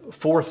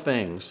 4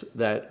 things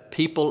that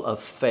people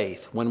of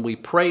faith, when we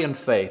pray in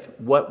faith,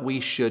 what we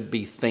should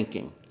be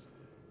thinking.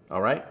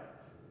 All right?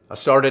 I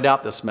started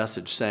out this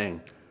message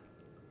saying,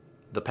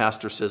 the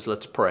pastor says,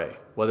 let's pray.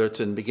 Whether it's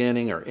in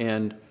beginning or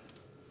end,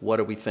 what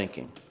are we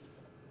thinking?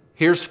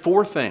 Here's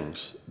 4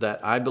 things that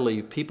I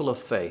believe people of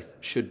faith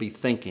should be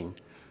thinking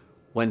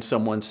when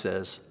someone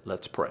says,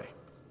 let's pray.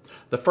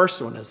 The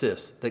first one is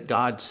this, that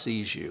God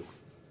sees you.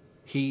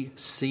 He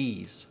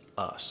sees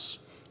us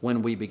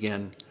when we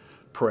begin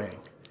praying.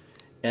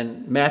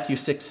 In Matthew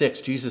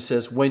 6:6, Jesus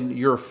says, when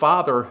your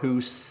Father who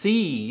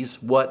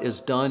sees what is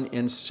done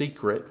in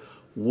secret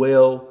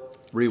will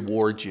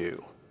reward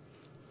you.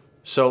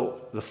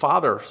 So the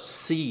Father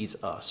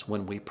sees us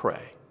when we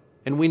pray.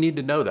 And we need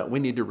to know that. We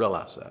need to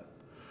realize that.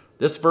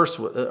 This verse,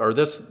 or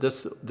this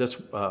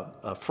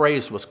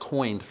phrase was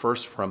coined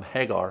first from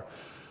Hagar,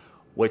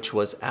 which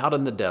was out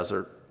in the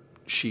desert.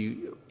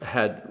 She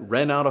had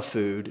ran out of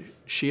food.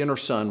 She and her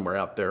son were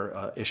out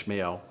there,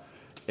 Ishmael,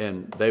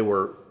 and they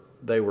were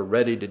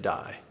ready to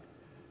die.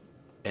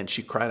 And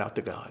she cried out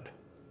to God.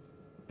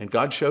 And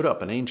God showed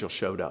up, an angel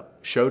showed up,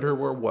 showed her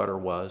where water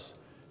was,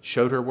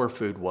 showed her where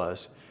food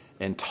was,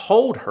 and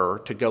told her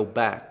to go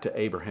back to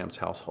Abraham's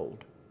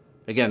household.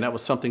 Again, that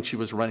was something she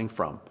was running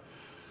from.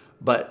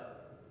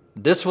 But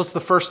this was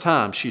the first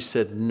time she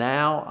said,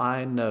 now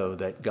I know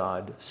that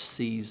God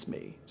sees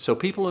me. So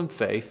people in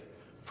faith,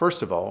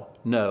 first of all,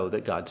 know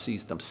that God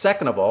sees them.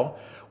 Second of all,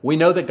 we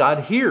know that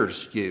God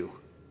hears you.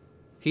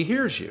 He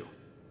hears you.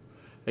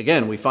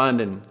 Again, we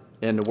find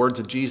in the words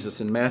of Jesus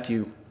in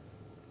Matthew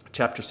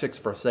chapter 6,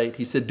 verse 8,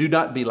 he said, do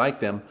not be like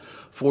them,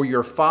 for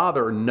your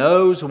Father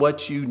knows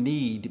what you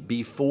need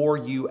before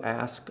you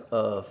ask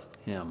of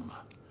him.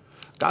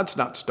 God's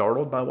not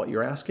startled by what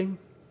you're asking.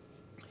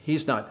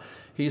 He's not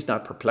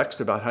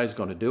perplexed about how he's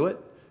going to do it.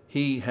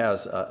 He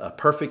has a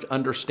perfect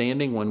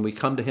understanding when we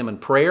come to him in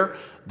prayer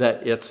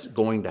that it's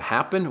going to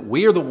happen.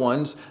 We are the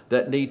ones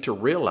that need to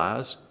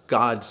realize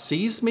God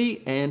sees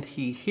me and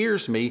he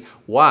hears me.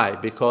 Why?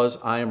 Because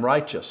I am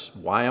righteous.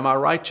 Why am I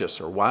righteous?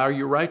 Or why are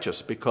you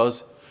righteous?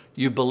 Because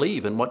you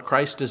believe in what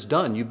Christ has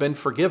done. You've been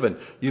forgiven.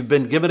 You've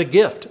been given a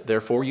gift.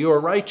 Therefore, you are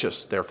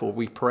righteous. Therefore,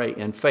 we pray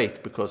in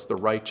faith because the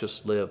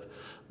righteous live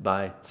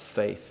by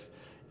faith.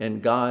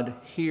 And God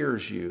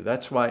hears you.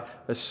 That's why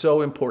it's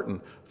so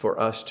important for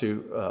us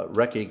to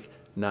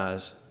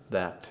recognize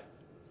that.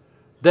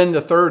 Then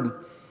the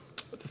third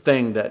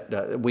thing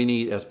that we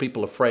need as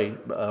people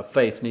of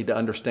faith need to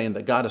understand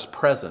that God is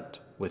present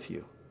with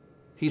you.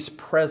 He's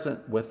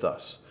present with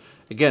us.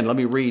 Again, let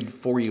me read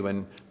for you.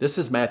 And this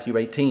is Matthew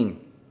 18,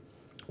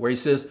 where he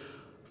says,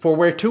 for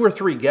where 2 or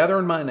 3 gather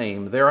in my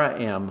name, there I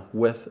am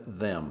with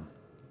them.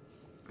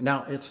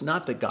 Now, it's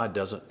not that God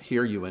doesn't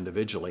hear you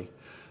individually,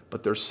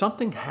 but there's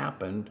something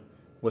happened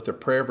with a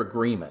prayer of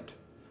agreement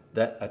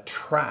that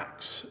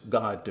attracts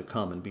God to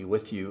come and be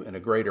with you in a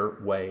greater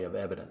way of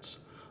evidence.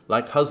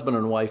 Like husband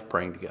and wife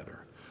praying together,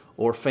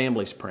 or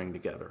families praying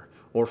together,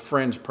 or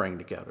friends praying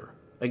together.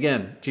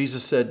 Again,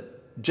 Jesus said,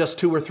 just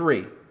 2 or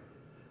 3,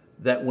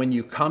 that when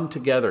you come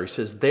together, he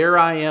says, there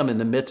I am in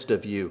the midst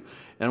of you.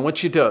 And I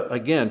want you to,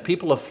 again,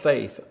 people of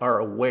faith are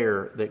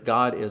aware that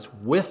God is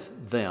with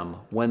them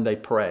when they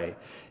pray.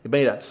 It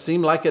may not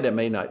seem like it, it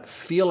may not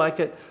feel like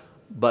it,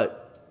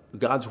 but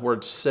God's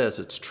word says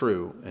it's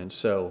true, and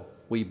so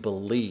we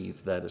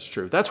believe that it's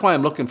true. That's why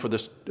I'm looking for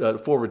this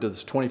forward to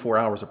this 24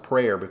 hours of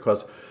prayer,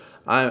 because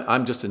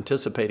I'm just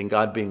anticipating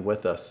God being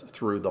with us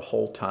through the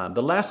whole time.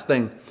 The last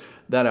thing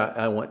that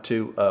I want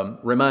to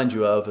remind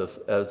you of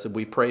as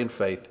we pray in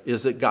faith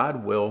is that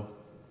God will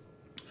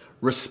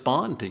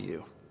respond to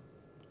you.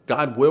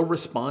 God will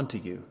respond to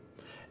you.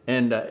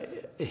 And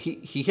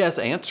he has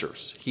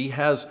answers. He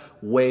has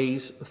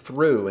ways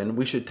through, and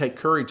we should take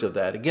courage of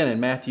that. Again, in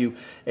Matthew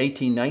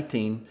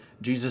 18:19,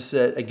 Jesus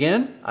said,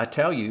 again, I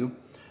tell you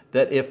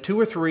that if 2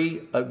 or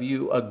 3 of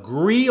you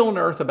agree on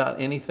earth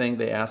about anything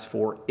they ask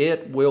for,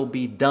 it will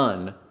be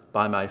done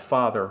by my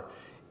Father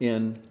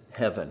in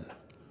heaven.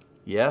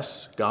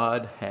 Yes,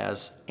 God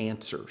has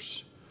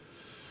answers.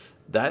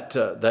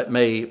 That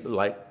may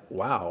like,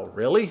 wow,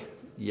 really?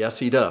 Yes,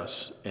 he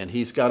does. And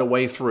he's got a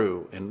way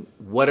through. And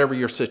whatever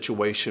your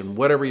situation,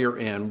 whatever you're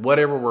in,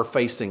 whatever we're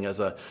facing as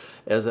a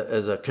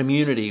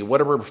community,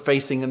 whatever we're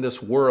facing in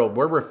this world,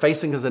 whatever we're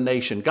facing as a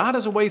nation, God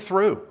has a way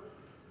through.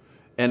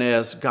 And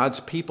as God's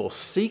people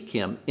seek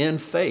him in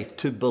faith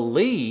to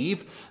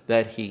believe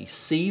that he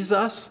sees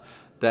us,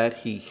 that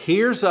he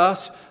hears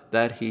us,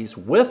 that he's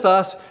with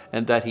us,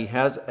 and that he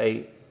has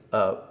a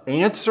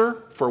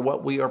answer for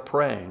what we are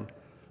praying,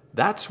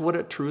 that's what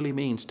it truly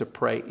means to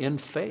pray in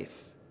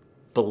faith,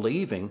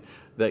 believing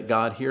that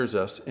God hears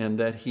us and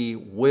that he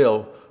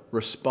will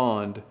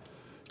respond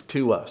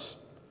to us.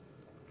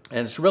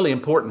 And it's really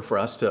important for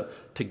us to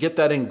get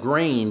that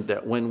ingrained,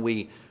 that when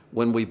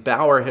we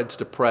bow our heads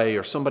to pray,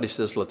 or somebody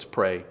says, let's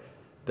pray,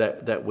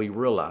 that we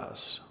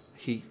realize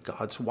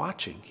God's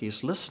watching,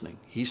 he's listening,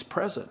 he's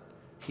present,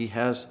 he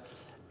has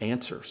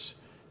answers.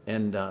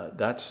 And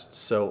that's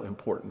so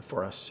important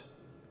for us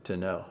to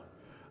know.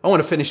 I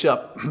want to finish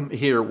up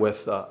here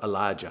with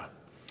Elijah.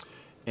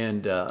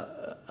 And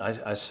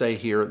I say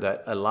here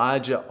that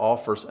Elijah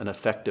offers an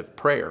effective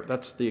prayer.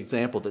 That's the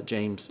example that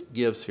James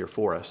gives here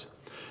for us.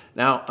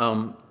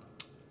 Now,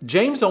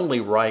 James only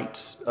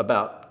writes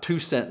about 2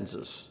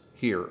 sentences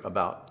here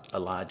about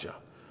Elijah.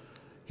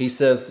 He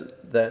says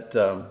that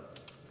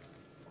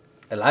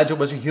Elijah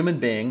was a human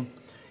being,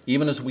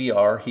 even as we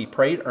are. He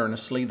prayed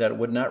earnestly that it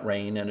would not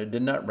rain, and it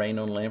did not rain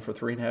on the land for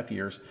 3.5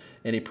 years.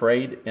 And he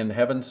prayed, and the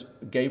heavens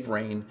gave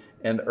rain,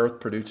 and the earth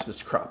produced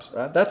its crops.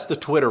 That's the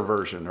Twitter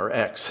version, or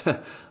X,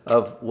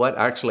 of what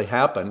actually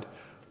happened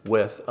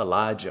with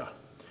Elijah.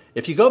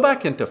 If you go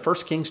back into 1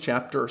 Kings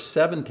chapter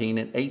 17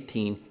 and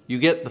 18, you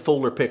get the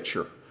fuller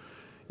picture.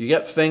 You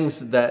get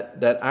things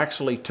that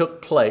actually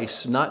took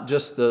place, not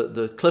just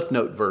the Cliff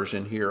Note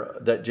version here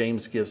that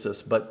James gives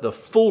us, but the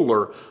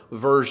fuller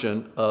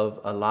version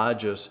of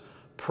Elijah's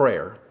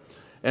prayer.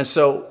 And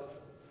so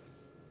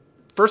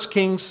 1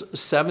 Kings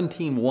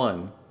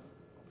 17:1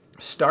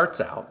 starts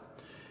out,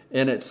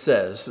 and it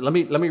says, let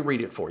me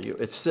read it for you.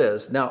 It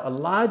says, "Now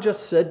Elijah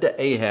said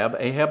to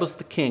Ahab was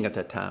the king at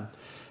that time,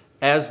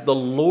 'As the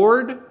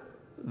Lord,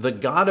 the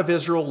God of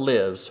Israel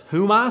lives,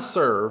 whom I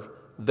serve,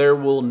 there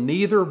will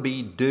neither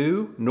be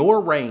dew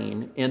nor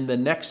rain in the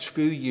next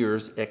few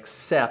years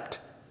except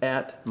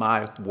at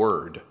my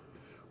word.'"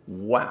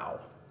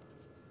 Wow.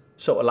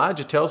 So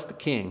Elijah tells the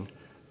king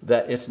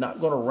that it's not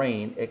going to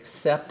rain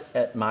except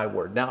at my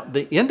word. Now,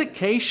 the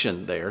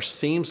indication there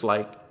seems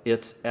like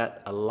it's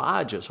at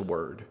Elijah's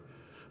word.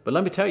 But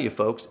let me tell you,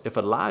 folks, if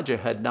Elijah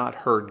had not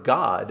heard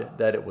God,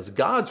 that it was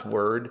God's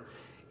word,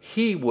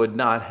 he would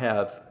not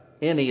have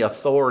any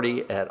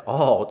authority at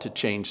all to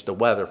change the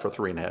weather for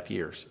 3.5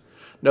 years.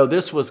 No,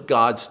 this was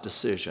God's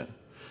decision.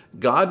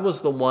 God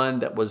was the one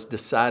that was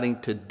deciding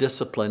to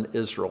discipline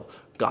Israel.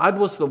 God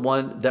was the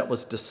one that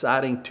was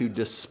deciding to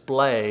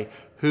display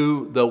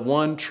who the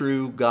one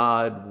true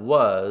God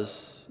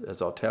was,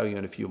 as I'll tell you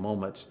in a few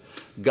moments.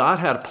 God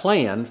had a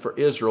plan for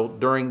Israel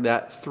during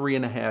that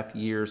 3.5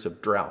 years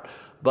of drought.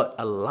 But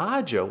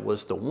Elijah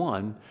was the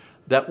one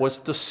that was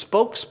the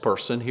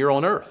spokesperson here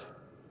on earth.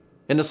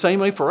 In the same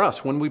way for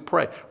us when we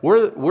pray.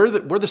 We're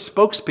the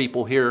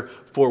spokespeople here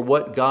for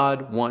what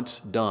God wants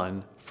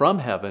done from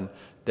heaven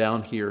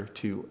down here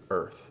to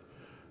earth.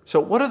 So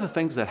what are the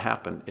things that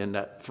happened in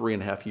that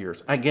 3.5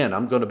 years? Again,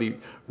 I'm going to be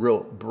real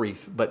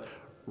brief, but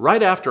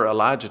right after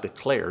Elijah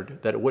declared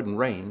that it wouldn't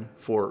rain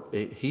for,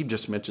 he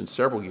just mentioned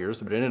several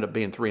years, but it ended up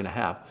being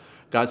 3.5,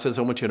 God says,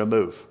 "I want you to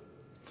move.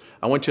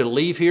 I want you to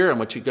leave here. I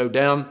want you to go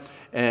down,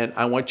 and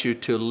I want you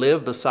to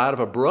live beside of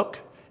a brook,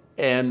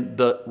 and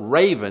the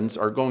ravens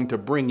are going to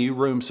bring you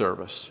room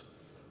service."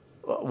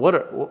 What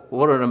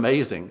an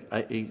amazing.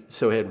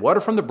 So he had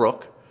water from the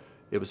brook.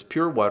 It was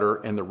pure water,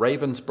 and the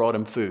ravens brought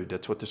him food.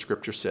 That's what the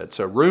scripture said.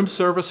 So room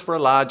service for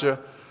Elijah,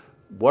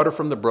 water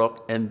from the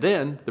brook, and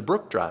then the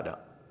brook dried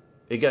up.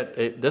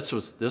 This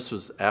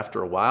was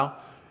after a while,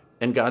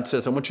 and God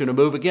says, "I want you to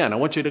move again. I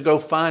want you to go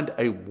find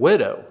a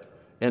widow,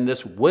 and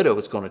this widow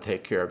is going to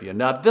take care of you."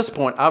 Now, at this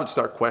point, I would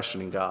start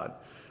questioning God.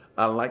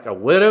 Like a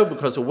widow,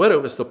 because a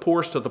widow is the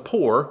poorest of the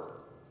poor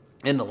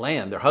in the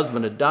land. Their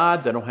husband had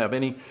died. They don't have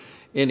any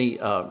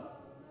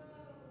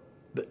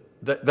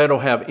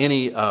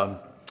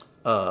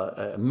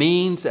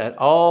means at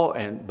all.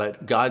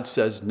 But God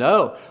says,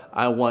 "No,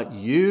 I want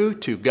you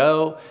to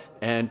go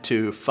and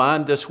to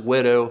find this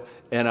widow,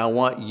 and I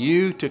want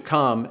you to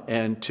come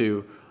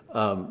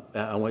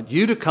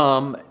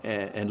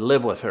and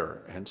live with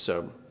her." And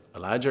so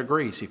Elijah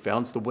agrees. He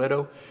finds the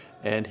widow,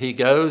 and he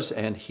goes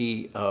and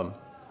he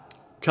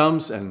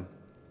comes and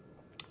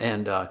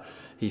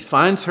he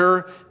finds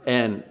her,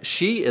 and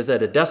she is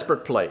at a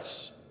desperate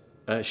place.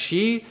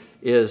 She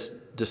is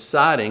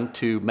deciding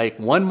to make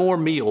one more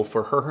meal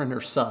for her and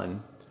her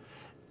son,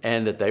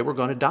 and that they were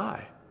going to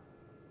die.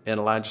 And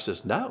Elijah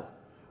says, "No."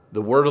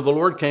 The word of the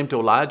Lord came to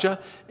Elijah,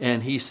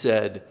 and he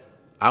said,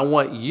 "I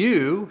want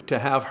you to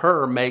have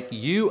her make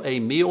you a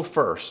meal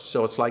first."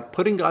 So it's like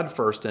putting God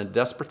first in a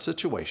desperate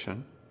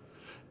situation.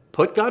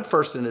 Put God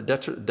first in a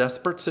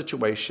desperate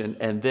situation,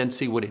 and then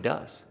see what he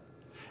does.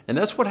 And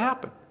that's what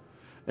happened.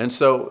 And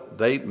so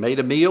they made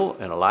a meal,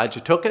 and Elijah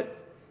took it.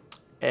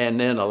 And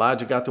then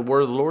Elijah got the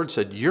word of the Lord,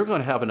 said, "You're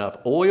going to have enough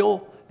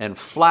oil and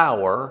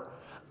flour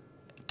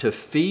to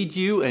feed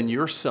you and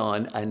your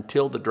son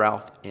until the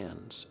drought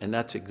ends." And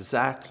that's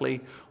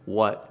exactly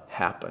what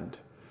happened.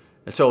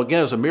 And so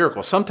again, it's a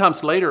miracle.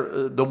 Sometimes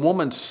later, the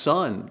woman's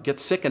son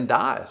gets sick and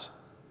dies.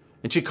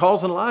 And she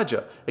calls on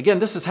Elijah. Again,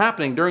 this is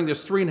happening during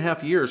this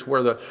 3.5 years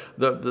where the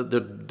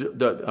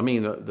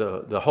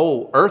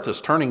whole earth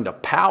is turning to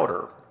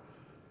powder.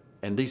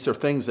 And these are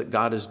things that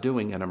God is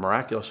doing in a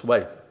miraculous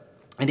way.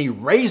 And he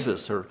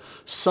raises her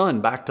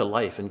son back to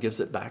life and gives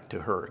it back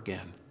to her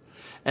again.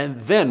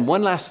 And then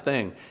one last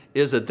thing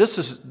is that this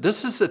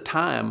is the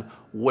time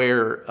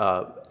where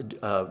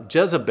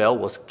Jezebel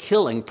was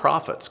killing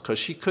prophets because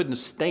she couldn't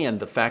stand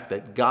the fact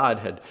that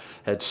God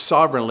had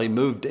sovereignly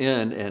moved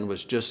in and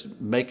was just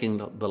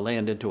making the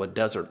land into a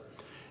desert.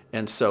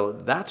 And so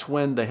that's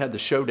when they had the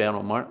showdown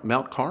on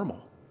Mount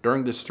Carmel.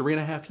 during this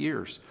 3.5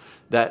 years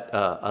that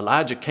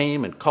Elijah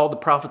came and called the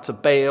prophets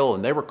of Baal,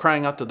 and they were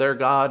crying out to their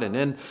God. And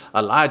then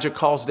Elijah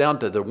calls down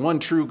to the one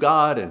true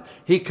God, and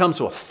he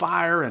comes with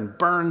fire and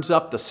burns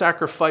up the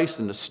sacrifice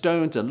and the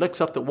stones and licks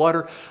up the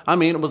water. I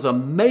mean, it was an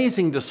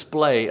amazing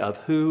display of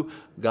who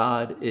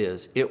God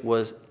is. It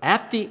was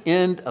at the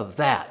end of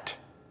that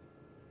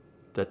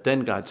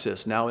then God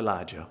says, now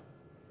Elijah,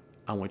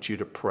 I want you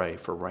to pray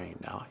for rain.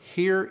 Now,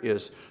 here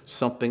is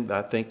something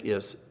that I think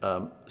is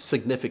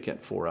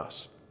significant for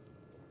us,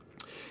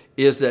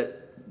 is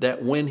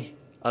that when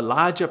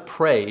Elijah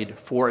prayed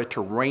for it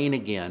to rain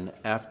again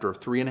after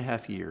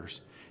 3.5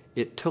 years,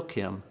 it took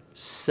him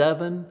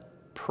 7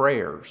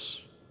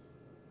 prayers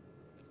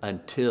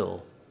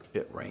until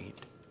it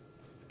rained.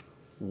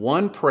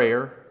 1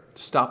 prayer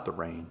to stop the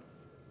rain,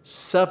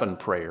 7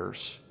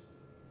 prayers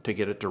to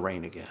get it to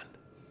rain again.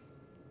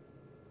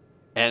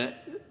 And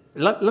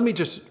let me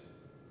just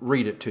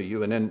read it to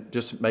you and then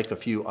just make a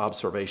few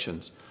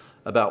observations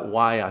about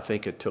why I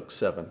think it took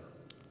 7. It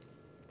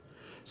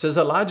says,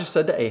 Elijah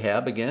said to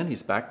Ahab, again,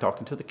 he's back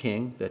talking to the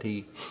king that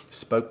he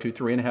spoke to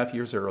 3.5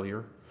 years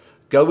earlier,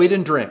 go eat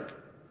and drink,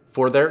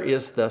 for there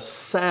is the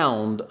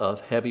sound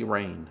of heavy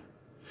rain.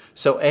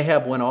 So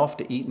Ahab went off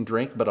to eat and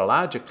drink, but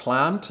Elijah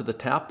climbed to the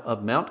top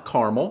of Mount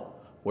Carmel,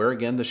 where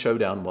again the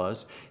showdown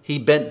was. He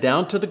bent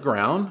down to the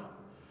ground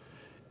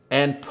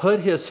and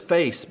put his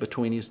face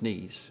between his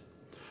knees.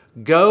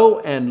 Go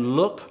and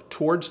look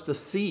towards the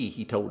sea,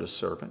 he told his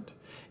servant.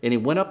 And he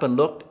went up and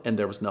looked, and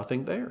there was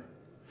nothing there.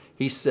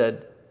 He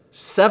said,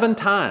 7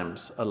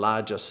 times,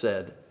 Elijah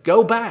said,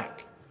 go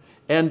back.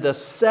 And the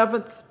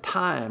 7th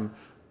time,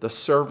 the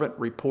servant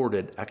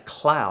reported, a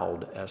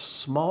cloud as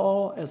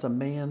small as a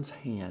man's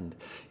hand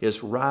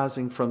is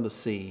rising from the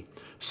sea.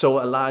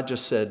 So Elijah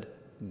said,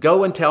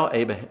 go and tell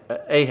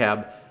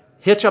Ahab,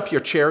 hitch up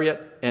your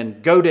chariot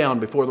and go down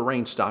before the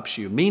rain stops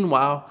you.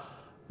 Meanwhile,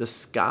 the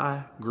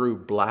sky grew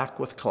black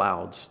with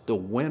clouds, the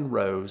wind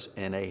rose,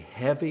 and a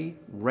heavy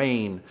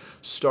rain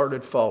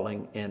started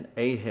falling, and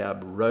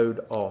Ahab rode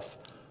off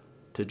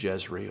to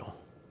Jezreel.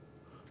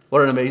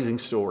 What an amazing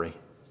story.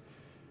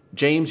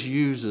 James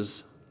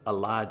uses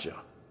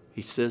Elijah.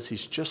 He says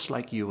he's just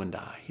like you and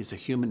I. He's a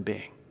human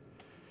being.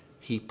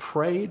 He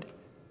prayed,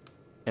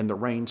 and the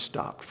rain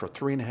stopped for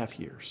 3.5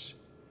 years.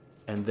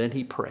 And then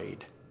he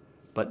prayed,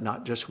 but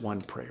not just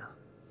 1 prayer.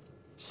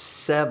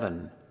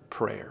 7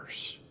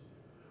 prayers.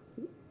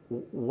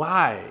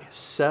 Why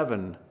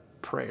 7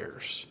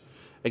 prayers?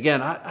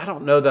 Again, I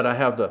don't know that I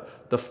have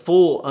the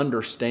full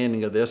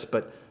understanding of this,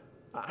 but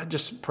I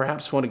just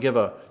perhaps want to give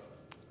a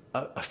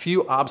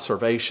few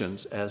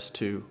observations as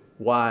to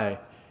why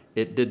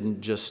it didn't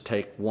just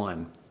take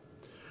 1.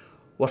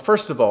 Well,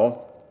 first of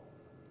all,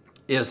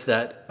 is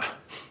that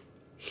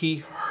he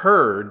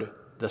heard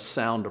the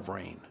sound of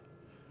rain.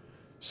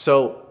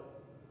 So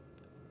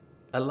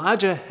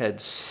Elijah had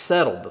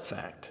settled the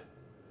fact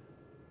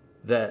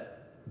that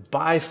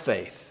by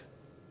faith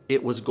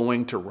it was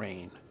going to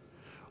rain.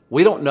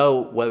 We don't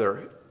know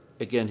whether,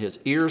 again, his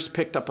ears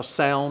picked up a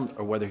sound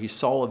or whether he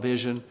saw a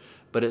vision,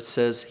 but it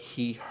says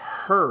he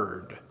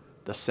heard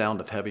the sound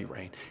of heavy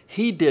rain.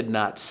 He did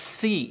not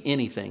see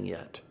anything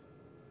yet.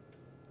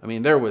 I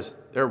mean, there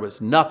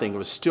was nothing. It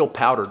was still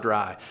powder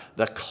dry.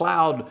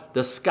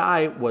 The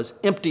sky was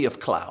empty of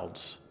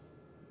clouds.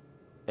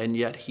 And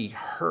yet he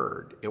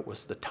heard it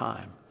was the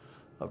time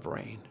of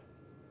rain.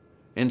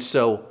 And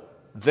so,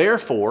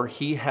 therefore,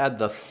 he had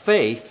the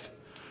faith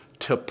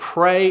to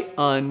pray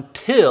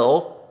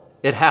until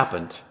it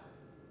happened,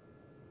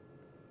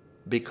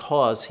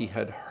 because he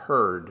had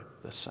heard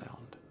the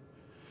sound.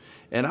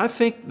 And I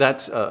think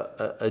that's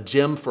a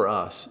gem for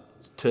us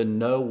to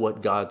know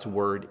what God's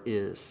word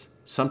is.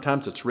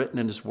 Sometimes it's written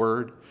in his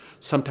word.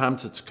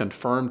 Sometimes it's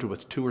confirmed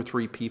with 2 or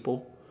 3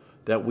 people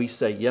that we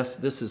say, yes,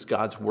 this is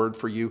God's word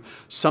for you.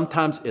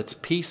 Sometimes it's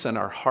peace in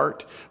our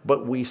heart,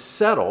 but we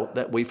settle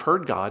that we've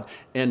heard God.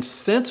 And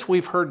since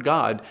we've heard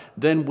God,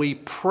 then we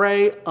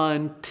pray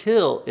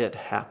until it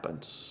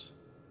happens.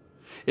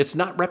 It's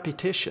not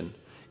repetition.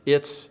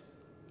 It's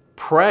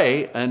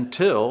pray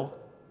until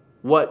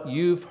what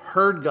you've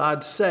heard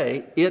God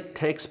say, it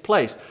takes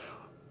place,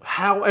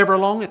 however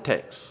long it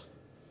takes.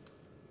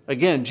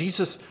 Again,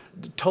 Jesus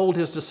told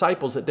his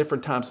disciples at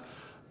different times,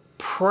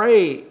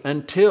 pray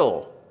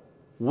until.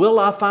 Will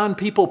I find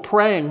people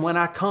praying when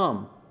I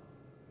come?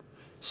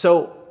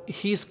 So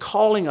he's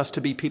calling us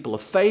to be people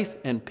of faith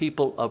and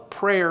people of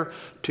prayer,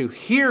 to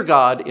hear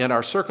God in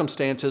our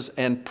circumstances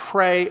and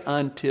pray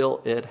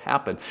until it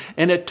happened.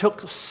 And it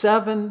took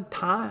 7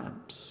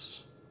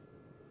 times.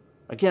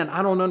 Again,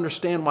 I don't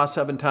understand why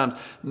 7 times.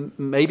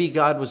 Maybe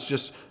God was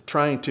just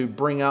trying to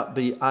bring out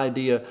the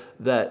idea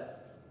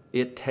that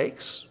it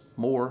takes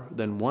more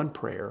than 1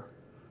 prayer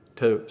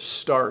to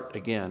start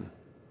again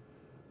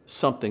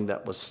something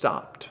that was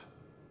stopped.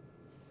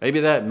 Maybe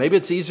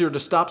it's easier to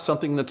stop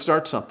something than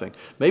start something.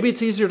 Maybe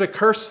it's easier to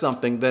curse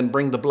something than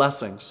bring the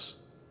blessings.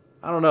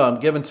 I don't know.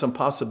 I'm given some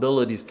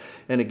possibilities.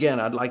 And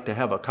again, I'd like to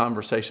have a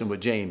conversation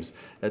with James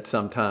at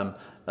some time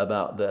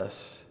about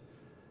this.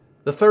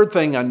 The third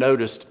thing I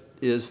noticed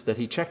is that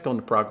he checked on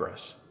the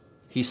progress.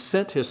 He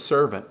sent his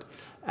servant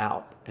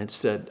out and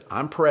said,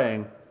 I'm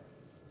praying,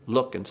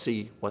 look and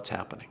see what's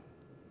happening.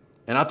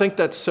 And I think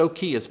that's so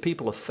key as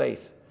people of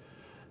faith,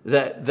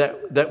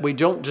 that we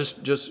don't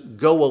just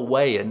go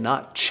away and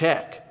not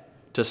check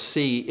to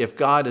see if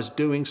God is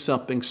doing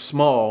something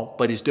small,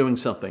 but he's doing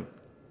something.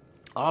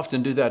 I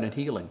often do that in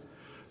healing,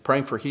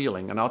 praying for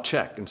healing, and I'll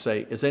check and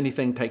say, is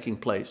anything taking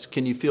place?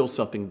 Can you feel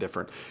something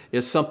different?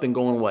 Is something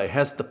going away?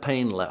 Has the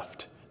pain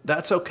left?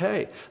 That's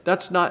okay.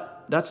 That's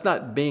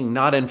not being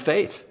not in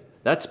faith.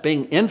 That's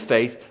being in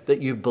faith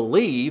that you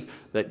believe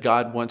that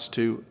God wants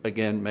to,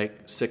 again, make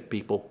sick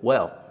people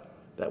well.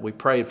 That we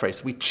pray and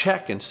faith. We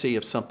check and see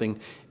if something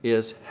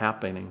is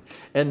happening.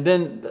 And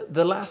then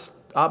the last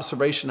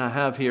observation I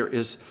have here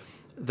is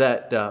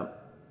that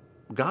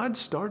God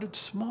started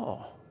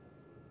small.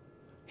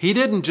 He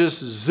didn't just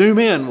zoom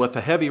in with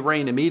a heavy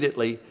rain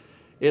immediately.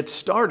 It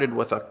started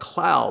with a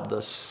cloud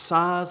the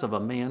size of a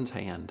man's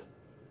hand.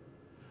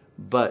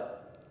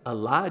 But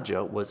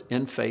Elijah was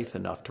in faith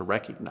enough to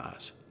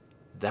recognize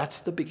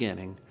that's the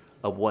beginning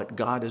of what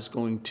God is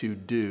going to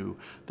do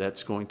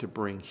that's going to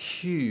bring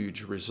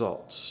huge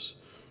results.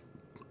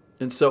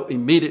 And so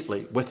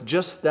immediately, with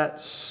just that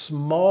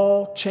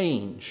small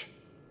change,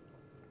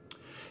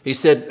 he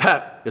said,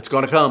 it's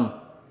going to come.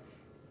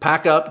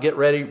 Pack up, get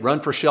ready, run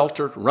for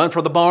shelter, run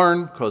for the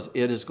barn, because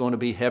it is going to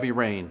be heavy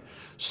rain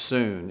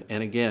soon.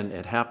 And again,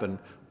 it happened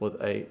with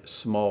a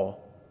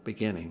small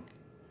beginning.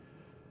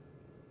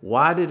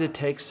 Why did it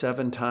take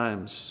 7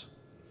 times?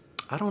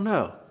 I don't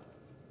know.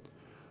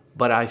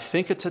 But I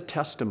think it's a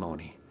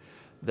testimony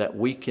that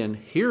we can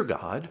hear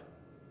God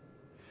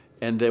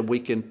and that we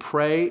can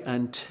pray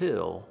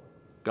until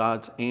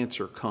God's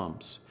answer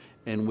comes.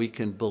 And we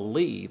can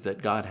believe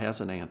that God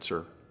has an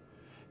answer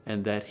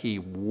and that he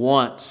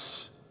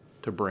wants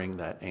to bring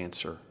that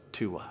answer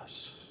to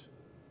us.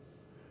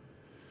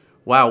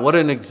 Wow, what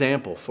an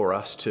example for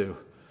us to,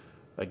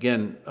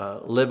 again,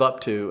 live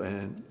up to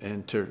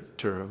and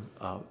to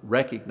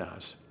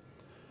recognize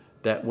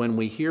that when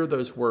we hear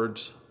those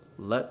words,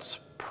 let's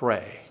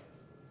pray.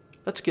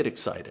 Let's get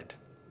excited.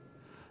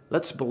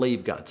 Let's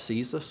believe God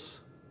sees us.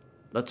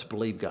 Let's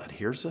believe God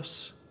hears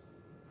us.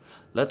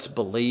 Let's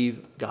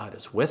believe God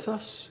is with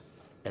us.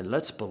 And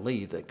let's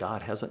believe that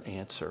God has an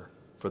answer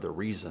for the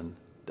reason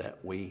that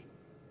we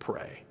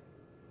pray.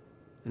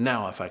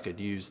 Now, if I could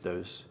use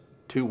those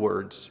 2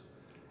 words,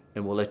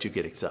 and we'll let you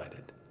get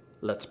excited.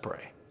 Let's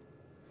pray.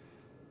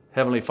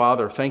 Heavenly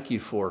Father, thank you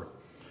for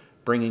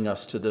bringing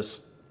us to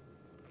this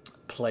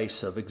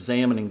place of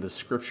examining the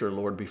Scripture,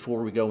 Lord,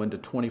 before we go into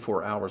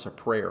 24 hours of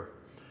prayer,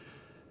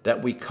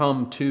 that we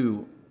come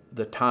to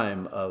the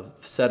time of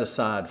set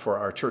aside for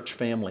our church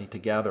family to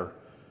gather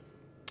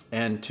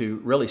and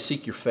to really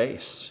seek your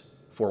face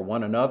for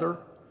one another,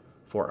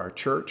 for our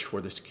church,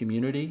 for this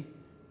community,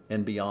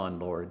 and beyond,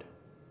 Lord.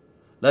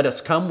 Let us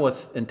come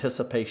with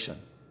anticipation.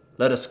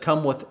 Let us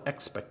come with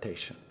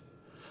expectation.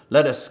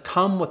 Let us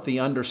come with the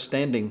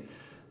understanding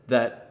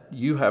that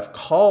you have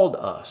called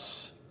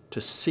us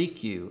to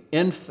seek you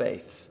in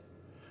faith,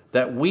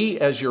 that we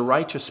as your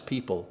righteous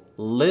people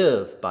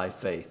live by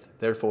faith.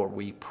 Therefore,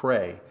 we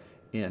pray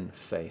in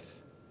faith.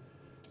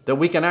 That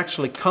we can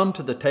actually come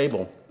to the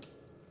table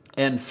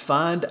and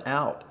find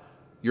out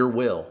your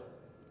will.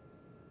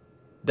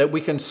 That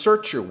we can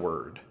search your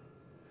word,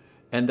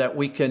 and that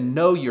we can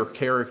know your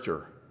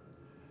character,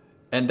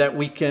 and that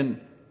we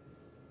can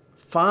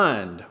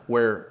find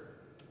where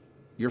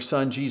your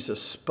Son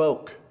Jesus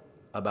spoke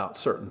about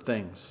certain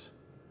things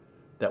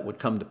that would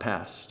come to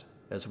pass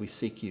as we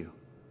seek you.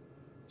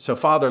 So,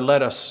 Father,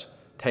 let us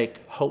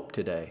take hope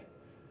today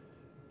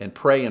and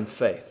pray in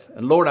faith.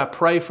 And Lord, I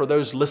pray for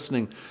those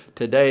listening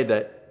today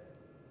that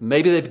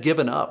maybe they've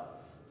given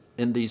up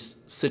in these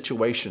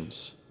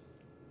situations,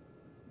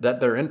 that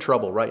they're in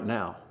trouble right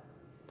now,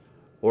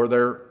 or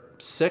they're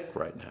sick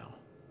right now,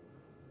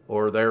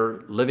 or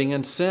they're living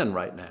in sin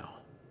right now,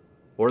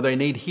 or they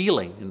need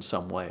healing in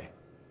some way.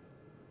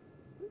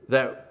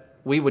 That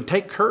we would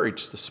take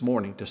courage this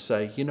morning to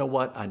say, you know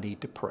what, I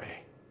need to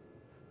pray,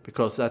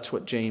 because that's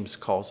what James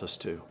calls us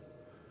to.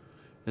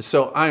 And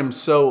so I am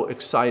so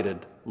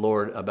excited,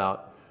 Lord,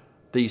 about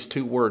these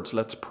 2 words,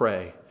 let's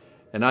pray.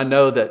 And I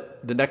know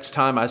that the next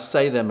time I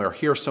say them or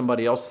hear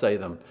somebody else say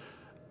them,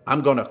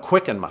 I'm going to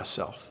quicken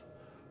myself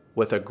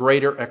with a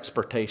greater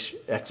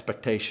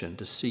expectation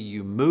to see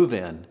you move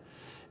in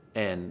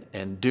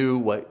and do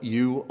what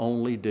you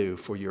only do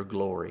for your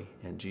glory.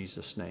 In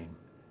Jesus' name,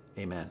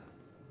 amen.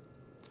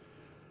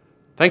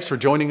 Thanks for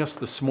joining us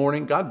this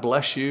morning. God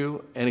bless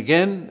you. And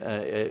again,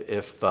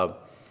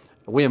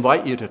 we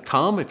invite you to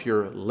come if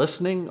you're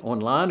listening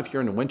online, if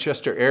you're in the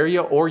Winchester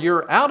area or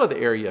you're out of the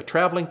area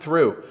traveling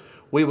through.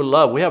 We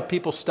have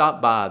people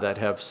stop by that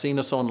have seen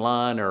us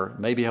online or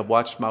maybe have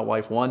watched my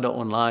wife Wanda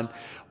online.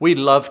 We'd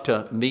love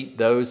to meet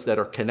those that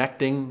are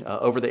connecting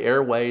over the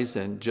airways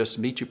and just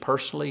meet you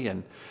personally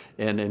and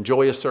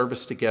enjoy a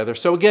service together.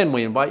 So again,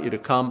 we invite you to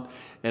come.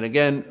 And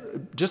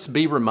again, just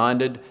be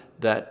reminded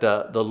that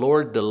the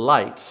Lord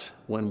delights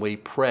when we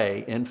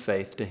pray in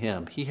faith to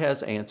Him. He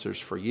has answers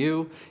for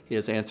you. He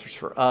has answers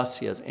for us.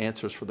 He has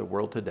answers for the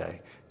world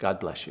today. God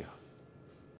bless you.